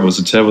 it's terrible. It's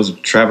a terrible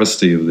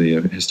travesty of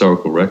the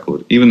historical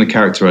record. Even the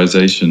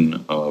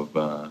characterization of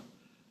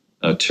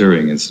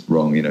Turing is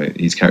wrong. You know,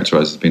 he's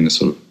characterized as being the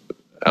sort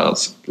of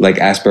like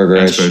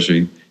Asperger-ish.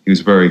 Asperger. He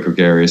was a very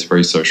gregarious,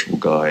 very sociable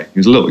guy. He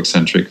was a little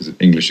eccentric,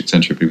 English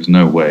eccentric, but he was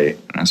no way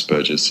an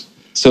Asperger's.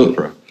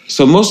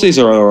 So most of these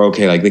are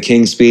okay, like The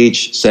King's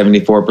Speech,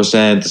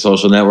 74%, The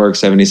Social Network,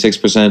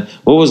 76%.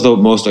 What was the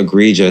most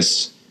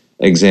egregious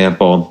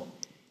example?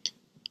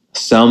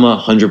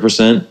 Selma,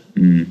 100%.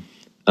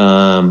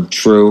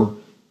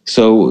 True.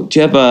 So do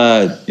you have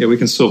Yeah, we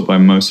can sort by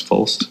most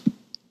false.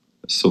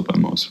 Sort by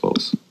most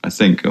false. I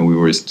think we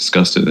already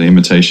discussed it. The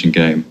Imitation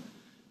Game,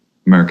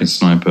 American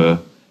Sniper,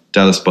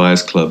 Dallas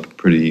Buyers Club,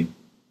 pretty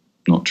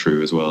not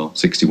true as well,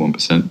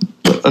 61%.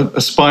 But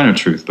a spine of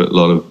truth, but a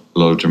lot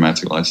of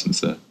dramatic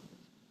license there.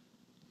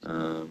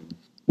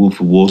 Wolf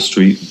of Wall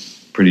Street,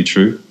 pretty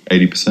true,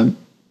 80%.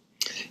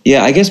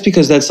 Yeah, I guess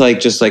because that's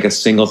just like a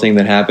single thing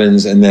that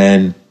happens, and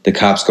then the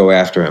cops go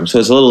after him. So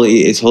it's a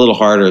little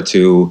harder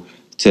to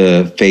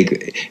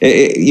fake.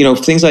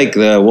 Things like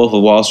the Wolf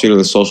of Wall Street or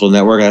the Social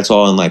Network. That's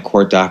all in like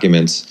court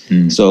documents.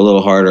 So a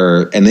little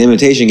harder. And The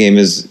Imitation Game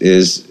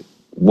is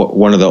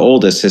one of the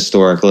oldest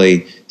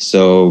historically.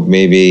 So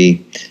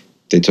maybe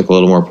they took a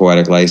little more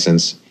poetic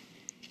license.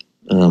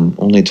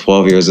 Only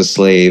 12 Years a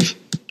Slave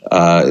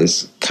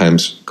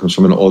comes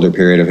from an older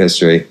period of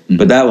history,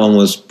 but that one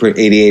was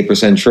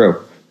 88%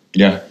 true.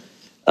 Yeah.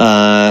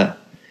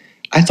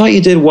 I thought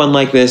you did one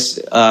like this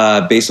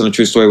based on a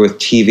true story with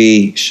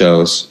TV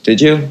shows. Did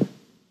you?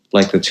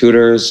 Like The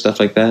Tudors, stuff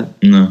like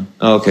that? No.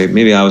 Oh, okay,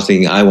 maybe I was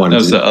thinking I wanted. That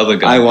was the other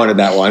guy. I wanted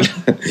that one.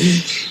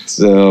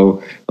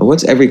 So,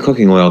 what's every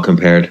cooking oil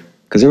compared?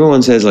 Because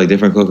everyone says like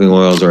different cooking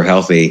oils are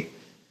healthy.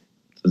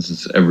 This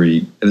is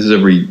every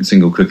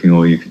single cooking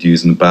oil you could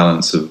use in the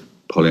balance of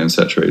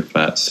polyunsaturated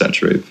fats,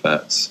 saturated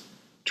fats,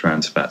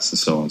 trans fats, and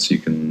so on. So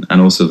you can,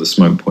 and also the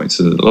smoke point.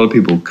 So a lot of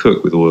people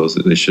cook with oils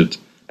that they should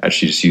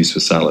actually just use for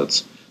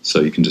salads.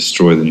 So you can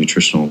destroy the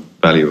nutritional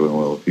value of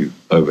oil if you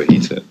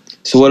overheat it.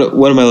 So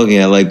what am I looking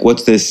at? Like,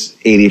 what's this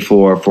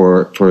 84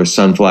 for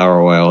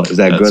sunflower oil? Is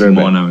that good or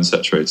bad? That's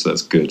monounsaturated, so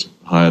that's good.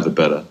 Higher the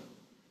better.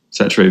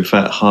 Saturated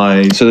fat,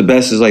 high. So the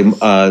best is like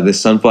the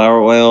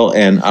sunflower oil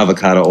and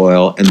avocado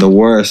oil, and the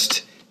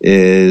worst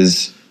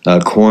is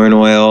corn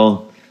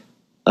oil.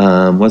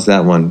 What's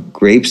that one?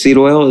 Grapeseed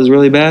oil is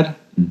really bad.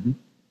 Mm-hmm.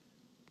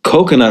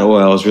 Coconut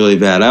oil is really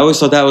bad. I always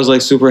thought that was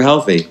like super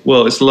healthy.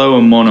 Well, it's low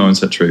in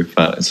monounsaturated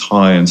fat. It's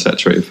high in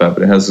saturated fat,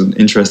 but it has an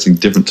interesting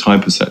different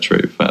type of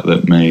saturated fat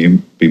that may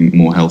be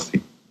more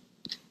healthy.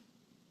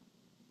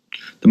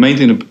 The main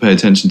thing to pay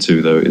attention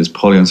to, though, is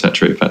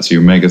polyunsaturated fats. So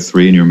your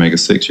omega-3 and your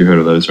omega-6, you heard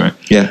of those, right?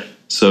 Yeah.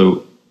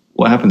 So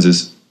what happens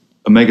is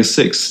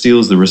omega-6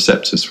 steals the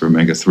receptors for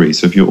omega-3.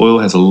 So if your oil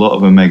has a lot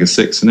of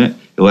omega-6 in it,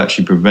 it'll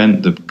actually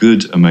prevent the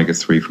good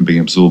omega-3 from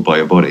being absorbed by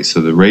your body. So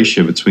the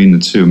ratio between the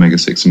two,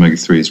 omega-6 and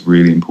omega-3, is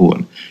really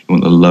important. You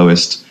want the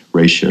lowest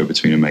ratio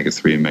between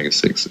omega-3 and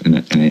omega-6 in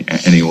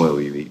any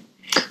oil you eat.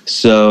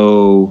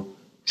 So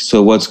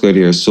what's good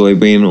here?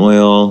 Soybean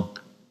oil.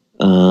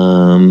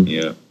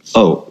 Yeah.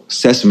 Oh,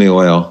 sesame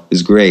oil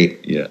is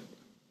great. Yeah.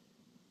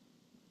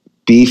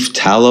 Beef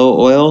tallow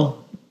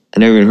oil? I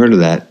never even heard of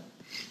that.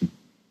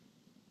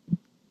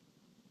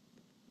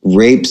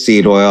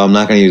 Rapeseed oil, I'm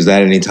not going to use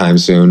that anytime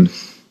soon,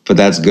 but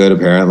that's good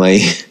apparently.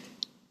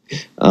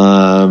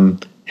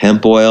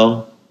 Hemp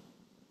oil.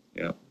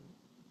 Yeah.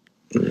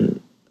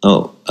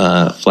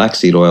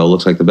 Flaxseed oil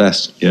looks like the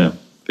best. Yeah,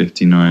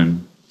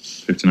 59%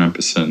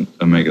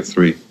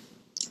 omega-3.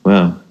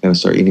 Wow, I gotta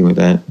start eating with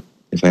that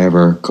if I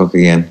ever cook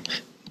again.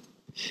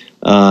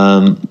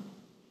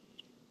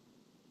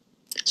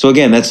 So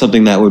again, that's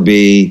something that would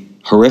be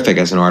horrific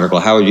as an article.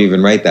 How would you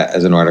even write that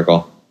as an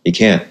article? You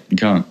can't. You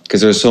can't.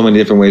 Because there's so many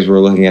different ways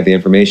we're looking at the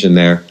information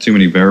there. Too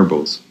many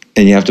variables.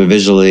 And you have to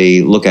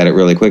visually look at it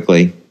really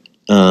quickly.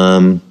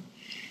 I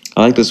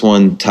like this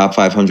one, top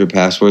 500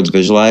 passwords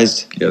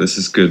visualized. Yeah, this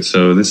is good.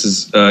 So this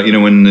is,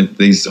 when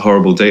these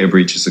horrible data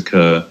breaches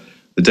occur,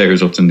 the data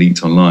is often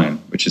leaked online,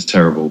 which is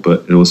terrible,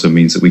 but it also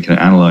means that we can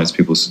analyze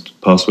people's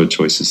password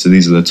choices. So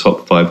these are the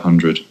top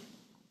 500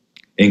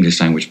 English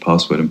language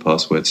password and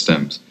password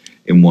stems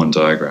in one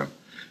diagram.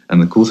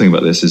 And the cool thing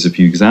about this is if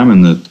you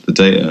examine the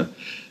data,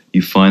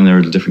 you find there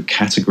are different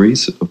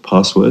categories of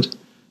password.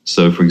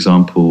 So, for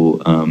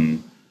example,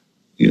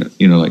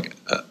 like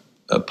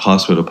a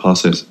password or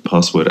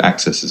password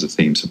access is a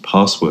theme. So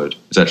password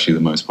is actually the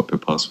most popular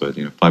password.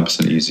 5%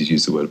 of users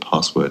use the word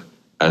password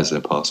as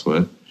their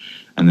password.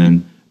 And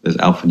then There's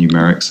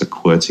alphanumerics, a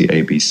QWERTY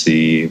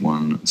ABC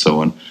one, and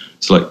so on.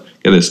 So like,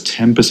 get this,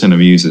 10%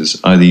 of users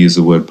either use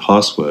the word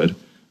password,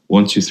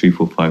 1, 2, 3,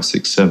 4, 5,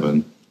 6,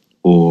 7,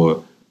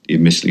 or the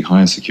admittedly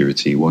higher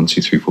security, 1,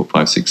 2, 3, 4,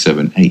 5, 6,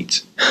 7,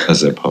 8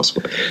 as their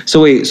password.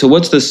 So wait, so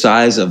what's the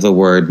size of the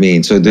word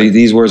mean? So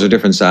these words are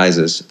different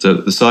sizes. So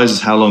the size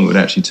is how long it would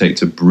actually take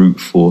to brute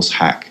force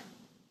hack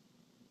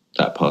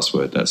that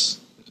password.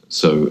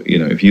 So,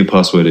 if your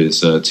password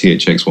is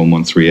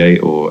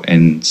THX1138 or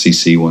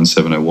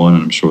NCC1701,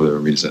 and I'm sure there are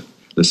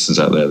listeners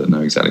out there that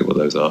know exactly what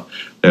those are,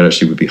 that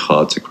actually would be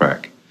hard to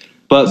crack.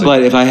 But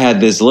if I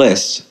had this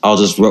list, I'll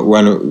just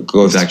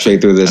go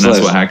straight through this list. And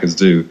that's what hackers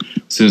do.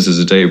 As soon as there's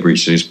a data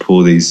breach, they just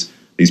pour these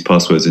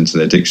passwords into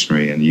their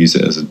dictionary and use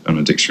it on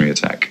a dictionary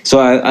attack. So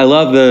I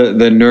love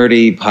the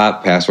nerdy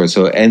pop password.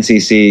 So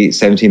NCC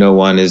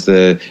 1701 is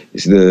the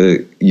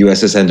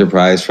USS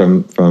Enterprise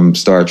from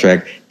Star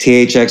Trek.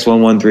 THX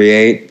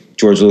 1138,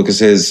 George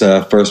Lucas's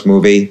first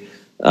movie.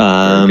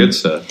 Very good,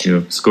 sir.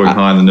 You're scoring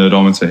high on the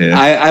nerdometer here.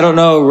 I don't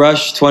know.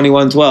 Rush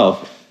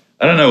 2112.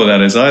 I don't know what that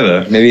is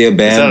either. Maybe a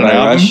band by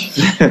Rush.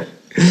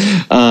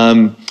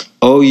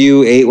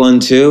 OU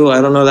 812.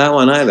 I don't know that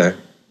one either.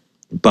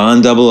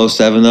 Bond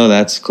 007, though,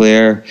 that's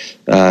clear.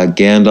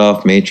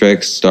 Gandalf,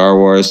 Matrix, Star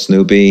Wars,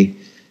 Snoopy.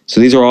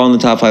 So these are all in the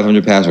top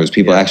 500 passwords.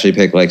 People actually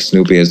pick like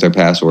Snoopy as their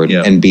password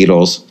and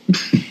Beatles.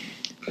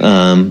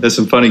 There's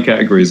some funny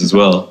categories as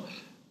well.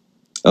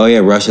 Oh, yeah,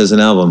 Rush has an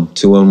album,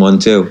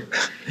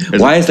 2112.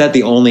 Why is that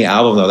the only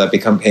album, though, that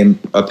became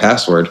a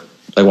password?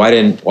 Like,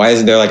 why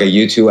isn't there like a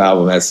U2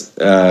 album that's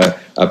a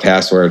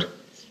password?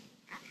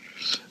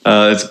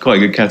 It's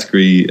quite a good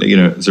category.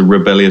 It's a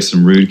rebellious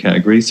and rude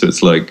category. So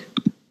it's like,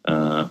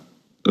 turn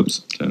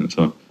this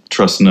on.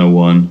 Trust no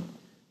one,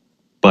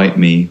 bite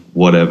me,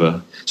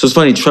 whatever. So it's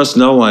funny. Trust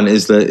no one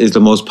is the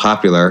most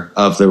popular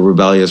of the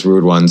rebellious,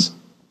 rude ones.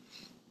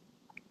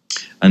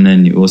 And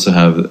then you also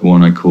have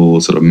one I call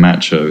sort of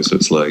macho. So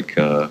it's like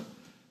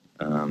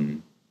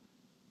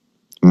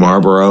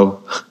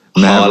Marlboro.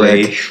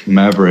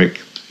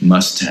 Maverick,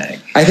 Mustang.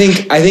 I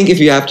think if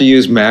you have to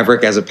use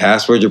Maverick as a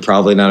password, you're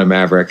probably not a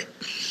Maverick.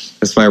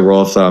 That's my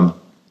rule of thumb.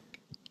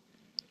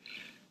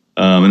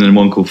 And then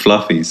one called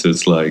Fluffy, so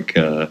it's like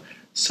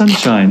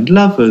sunshine,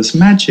 lovers,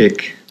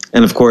 magic,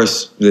 and of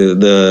course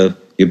the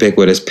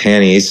ubiquitous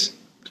panties,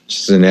 which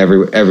is in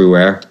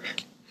everywhere.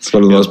 It's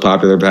one of the most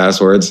popular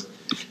passwords.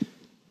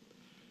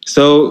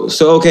 So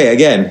okay,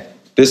 again.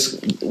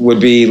 This would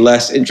be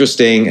less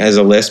interesting as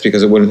a list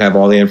because it wouldn't have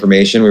all the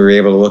information. We were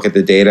able to look at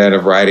the data in a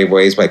variety of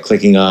ways by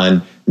clicking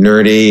on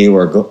nerdy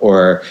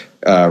or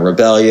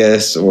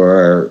rebellious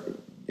or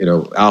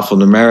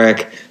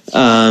alphanumeric.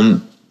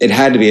 It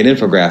had to be an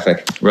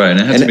infographic, right? And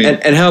it had to be.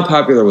 And how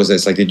popular was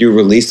this? Like, did you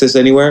release this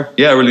anywhere?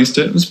 Yeah, I released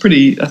it. I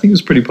think it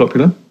was pretty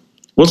popular.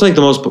 What's been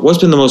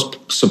the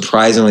most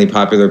surprisingly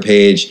popular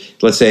page?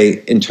 Let's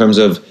say in terms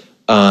of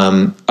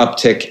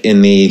uptick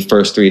in the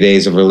first 3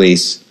 days of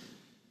release.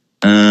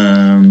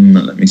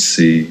 Let me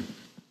see.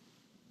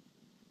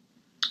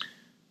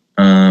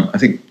 I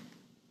think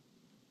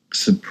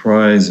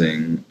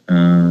surprising. I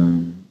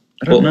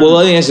don't know. Well,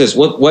 let me ask this: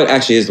 what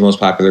actually is the most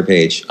popular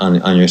page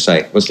on your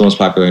site? What's the most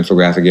popular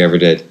infographic you ever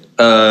did?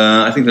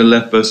 I think the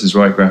left versus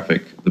right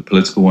graphic, the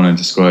political one I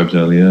described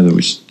earlier,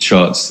 which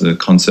charts the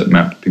concept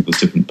map to people's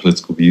different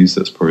political views.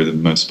 That's probably the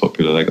most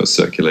popular. That got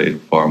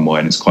circulated far and wide,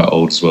 and it's quite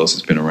old as well, so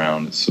it's been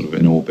around. It's sort of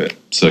in orbit,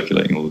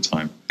 circulating all the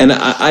time. And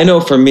I know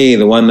for me,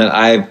 the one that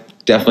I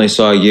definitely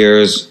saw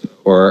years,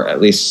 or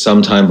at least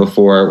sometime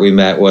before we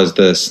met, was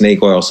the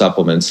snake oil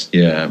supplements.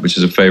 Yeah, which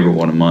is a favorite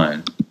one of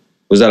mine.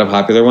 Was that a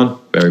popular one?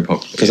 Very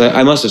popular. Because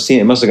I must have seen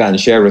it. It must have gotten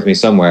shared with me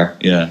somewhere.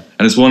 Yeah.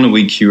 And it's one that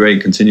we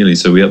curate continually.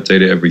 So we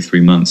update it every 3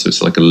 months. So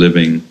it's like a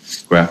living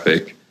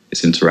graphic.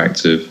 It's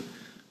interactive.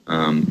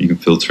 You can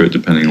filter it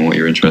depending on what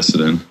you're interested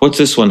in. What's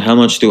this one? How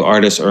much do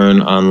artists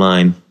earn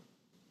online?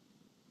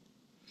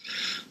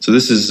 So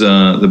this is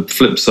the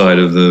flip side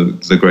of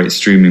the great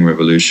streaming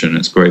revolution.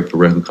 It's great for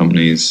record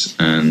companies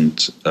and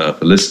for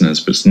listeners,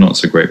 but it's not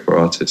so great for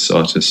artists.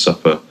 Artists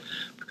suffer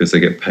because they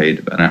get paid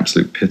an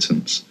absolute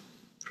pittance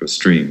for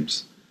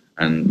streams,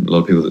 and a lot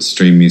of people that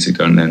stream music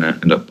don't then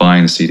end up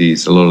buying the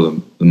CDs. A lot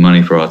of the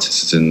money for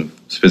artists is in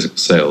physical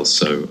sales,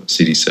 so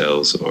CD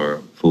sales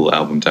or full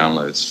album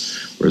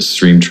downloads, whereas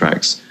stream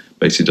tracks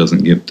basically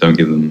don't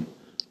give them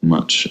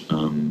much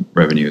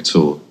revenue at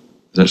all.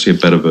 There's actually a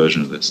better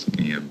version of this. Let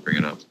me bring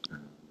it up.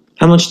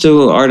 How much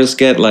do artists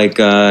get, like,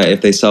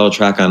 if they sell a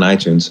track on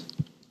iTunes?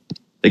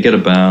 They get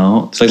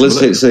about... So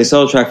they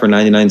sell a track for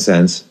 99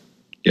 cents.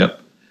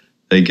 Yep.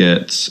 They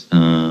get...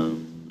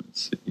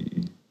 let's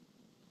see...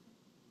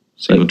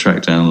 Single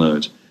track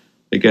download.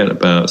 They get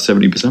about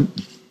 70%.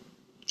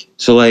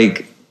 So,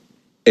 like,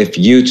 if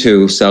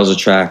U2 sells a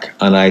track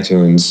on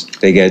iTunes,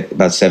 they get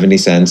about 70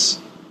 cents,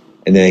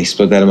 and then they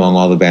split that among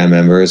all the band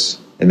members.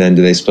 And then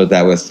do they split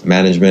that with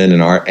management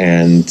and art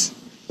and...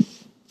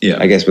 Yeah.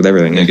 I guess with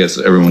everything. I guess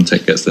everyone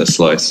gets their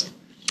slice.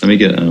 Let me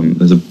get...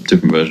 there's a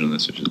different version of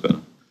this, which is better.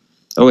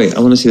 Oh, wait. I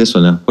want to see this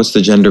one now. What's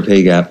the gender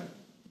pay gap?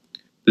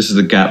 this is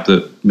the gap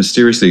that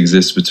mysteriously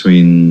exists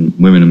between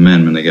women and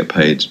men when they get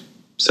paid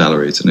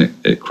salaries, and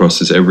it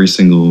crosses every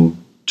single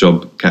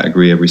job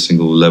category, every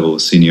single level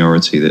of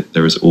seniority, that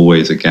there is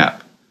always a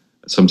gap,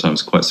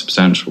 sometimes quite a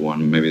substantial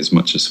one, maybe as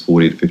much as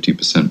 40 to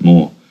 50%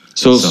 more.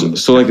 So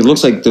like it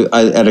looks like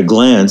at a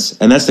glance,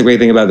 and that's the great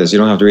thing about this. You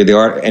don't have to read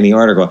any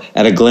article.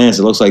 At a glance,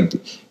 it looks like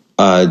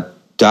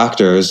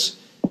doctors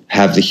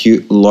have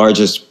the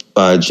largest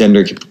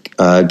gender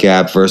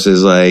gap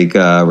versus like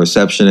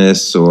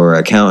receptionists or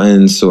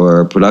accountants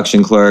or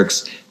production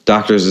clerks.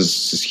 Doctors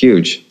is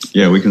huge.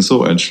 Yeah, we can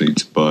sort actually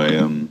by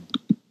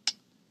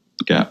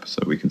gap,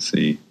 so we can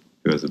see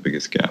who has the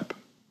biggest gap.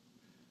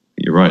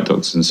 You're right,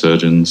 doctors and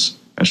surgeons,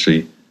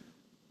 actually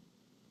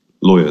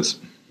lawyers.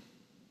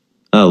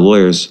 Oh,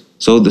 lawyers.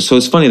 So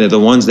it's funny that the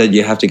ones that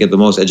you have to get the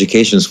most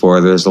educations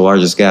for, there's the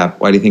largest gap.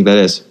 Why do you think that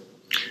is?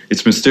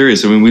 It's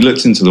mysterious. I mean, we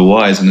looked into the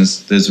whys, and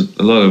there's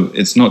a lot of,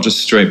 it's not just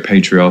straight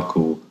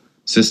patriarchal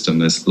system.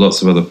 There's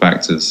lots of other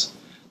factors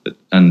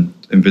and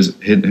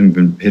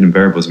hidden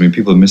variables. I mean,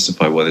 people are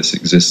mystified why this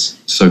exists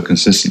so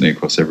consistently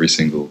across every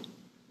single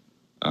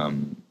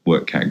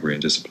work category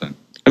and discipline.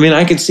 I mean,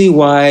 I could see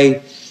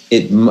why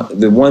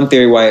the one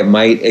theory why it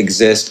might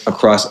exist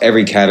across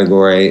every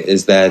category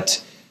is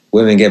that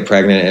women get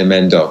pregnant and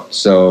men don't.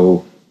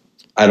 So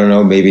I don't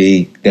know,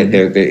 maybe that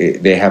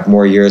they have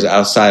more years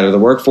outside of the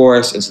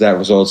workforce, and so that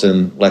results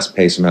in less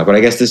pay somehow. But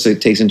I guess this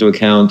takes into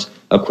account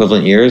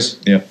equivalent years.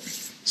 Yeah.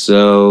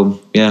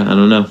 So yeah, I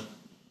don't know.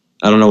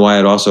 I don't know why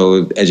it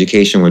also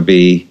education would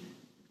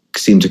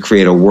seem to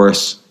create a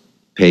worse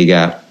pay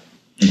gap.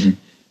 Mm-hmm.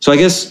 So I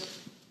guess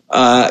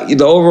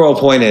the overall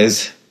point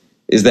is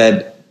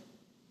that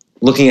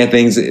looking at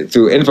things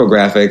through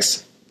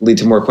infographics lead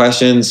to more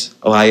questions,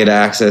 allow you to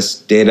access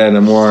data in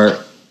a more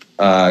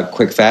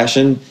quick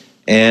fashion,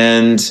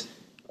 and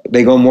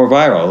they go more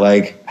viral.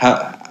 Like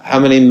how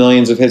many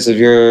millions of hits has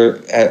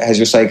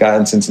your site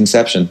gotten since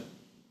inception?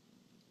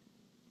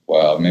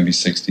 Wow, maybe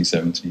 60,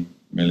 70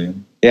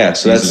 million. Yeah,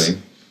 so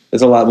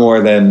that's a lot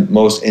more than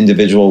most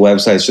individual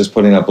websites just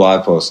putting up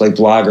blog posts. Like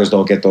bloggers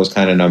don't get those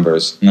kind of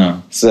numbers.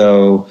 No.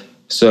 So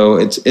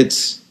it's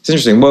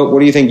interesting. What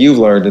do you think you've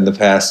learned in the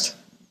past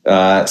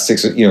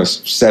 7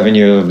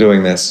 years of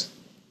doing this?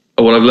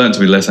 Well, I've learned to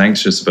be less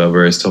anxious about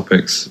various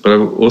topics, but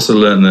I've also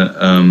learned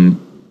that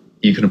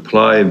you can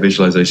apply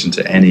visualization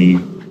to any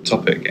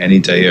topic, any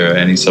data,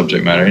 any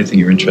subject matter, anything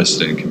you're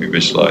interested in can be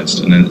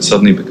visualized, and then it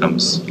suddenly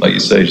becomes, like you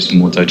say, just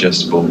more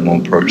digestible,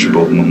 more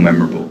approachable, more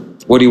memorable.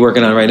 What are you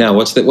working on right now?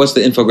 What's the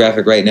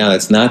infographic right now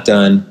that's not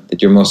done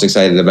that you're most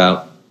excited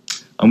about?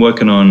 I'm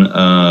working on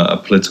a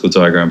political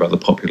diagram about the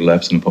popular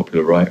left and the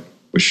popular right,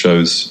 which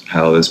shows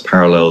how there's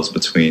parallels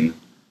between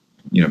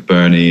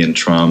Bernie and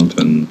Trump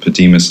and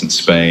Podemos in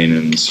Spain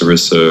and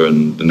Syriza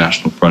and the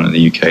National Front in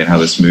the UK, and how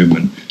this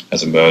movement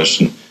has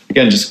emerged. And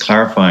again, just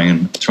clarifying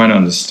and trying to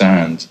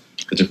understand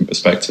the different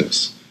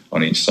perspectives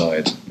on each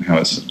side and how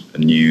it's a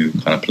new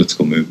kind of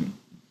political movement.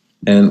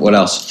 And what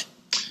else?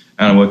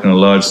 And I'm working on a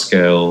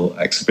large-scale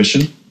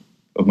exhibition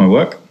of my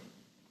work,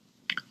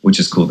 which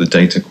is called the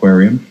Data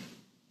Aquarium,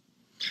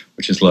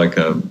 which is like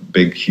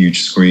big,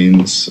 huge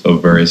screens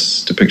of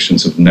various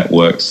depictions of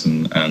networks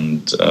and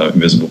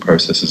invisible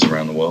processes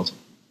around the world.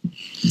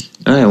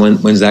 All right,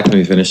 when's that going to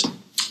be finished?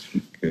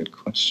 Good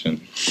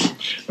question.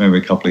 Maybe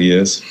a couple of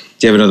years.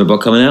 Do you have another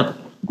book coming out?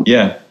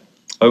 Yeah,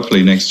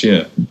 hopefully next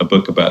year. A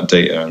book about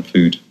data and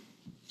food.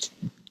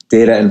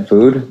 Data and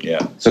food?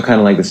 Yeah. So kind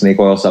of like the snake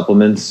oil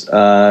supplements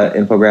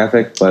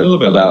infographic, but a little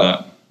bit about like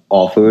that.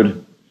 All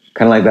food?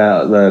 Kind of like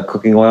the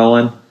cooking oil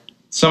one?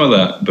 Some of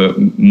that, but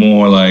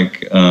more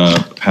like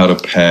how to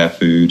pair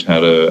food,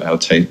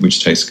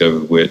 which tastes go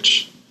with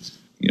which.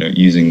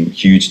 Using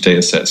huge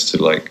data sets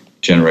to like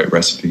generate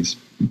recipes.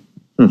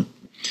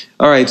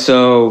 All right,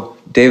 so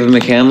David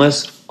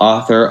McCandless,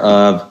 author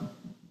of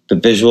The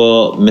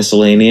Visual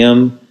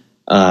Miscellaneum,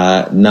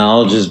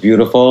 Knowledge is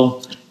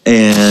Beautiful,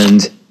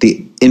 and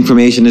the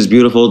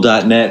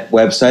informationisbeautiful.net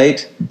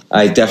website.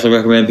 I definitely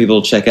recommend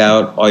people check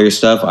out all your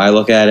stuff. I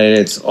look at it.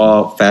 It's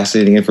all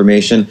fascinating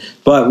information.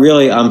 But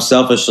really, I'm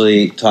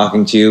selfishly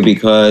talking to you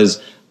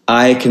because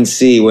I can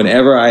see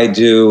whenever I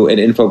do an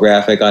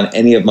infographic on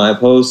any of my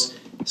posts,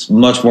 it's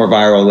much more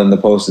viral than the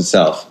post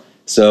itself.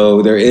 So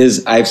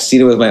I've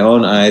seen it with my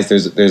own eyes.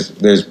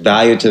 There's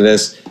value to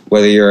this,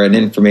 whether you're an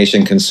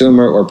information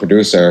consumer or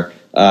producer.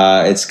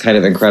 It's kind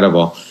of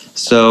incredible.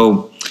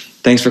 So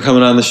thanks for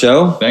coming on the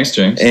show. Thanks,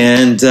 James.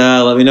 And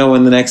let me know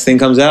when the next thing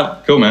comes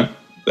out. Cool, man.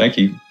 Thank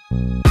you.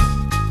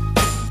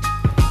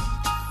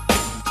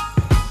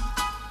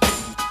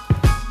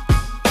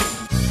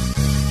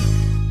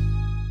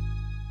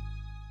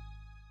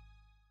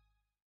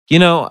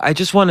 I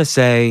just want to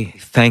say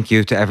thank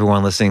you to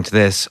everyone listening to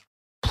this.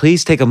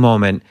 Please take a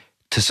moment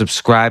to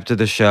subscribe to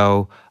the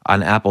show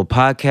on Apple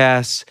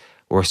Podcasts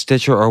or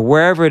Stitcher or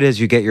wherever it is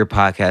you get your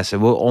podcasts. It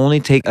will only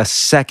take a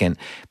second,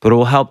 but it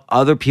will help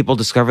other people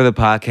discover the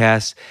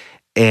podcast,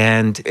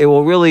 and it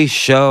will really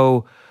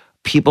show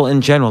people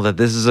in general that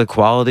this is a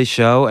quality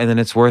show and that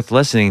it's worth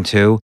listening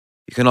to.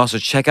 You can also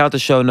check out the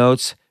show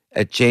notes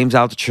at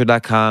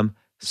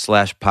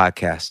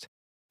jamesaltucher.com/podcast.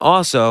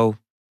 Also,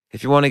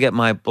 if you want to get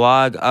my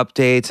blog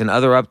updates and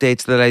other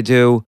updates that I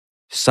do,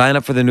 sign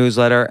up for the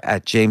newsletter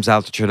at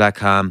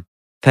jamesaltucher.com.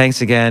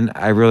 Thanks again.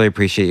 I really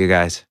appreciate you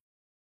guys.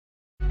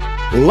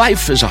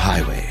 Life is a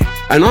highway,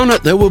 and on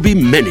it there will be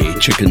many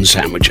chicken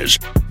sandwiches.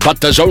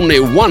 But there's only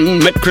one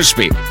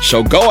McCrispy.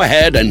 So go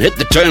ahead and hit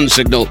the turn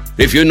signal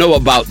if you know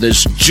about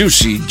this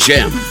juicy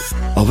gem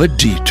of a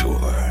detour.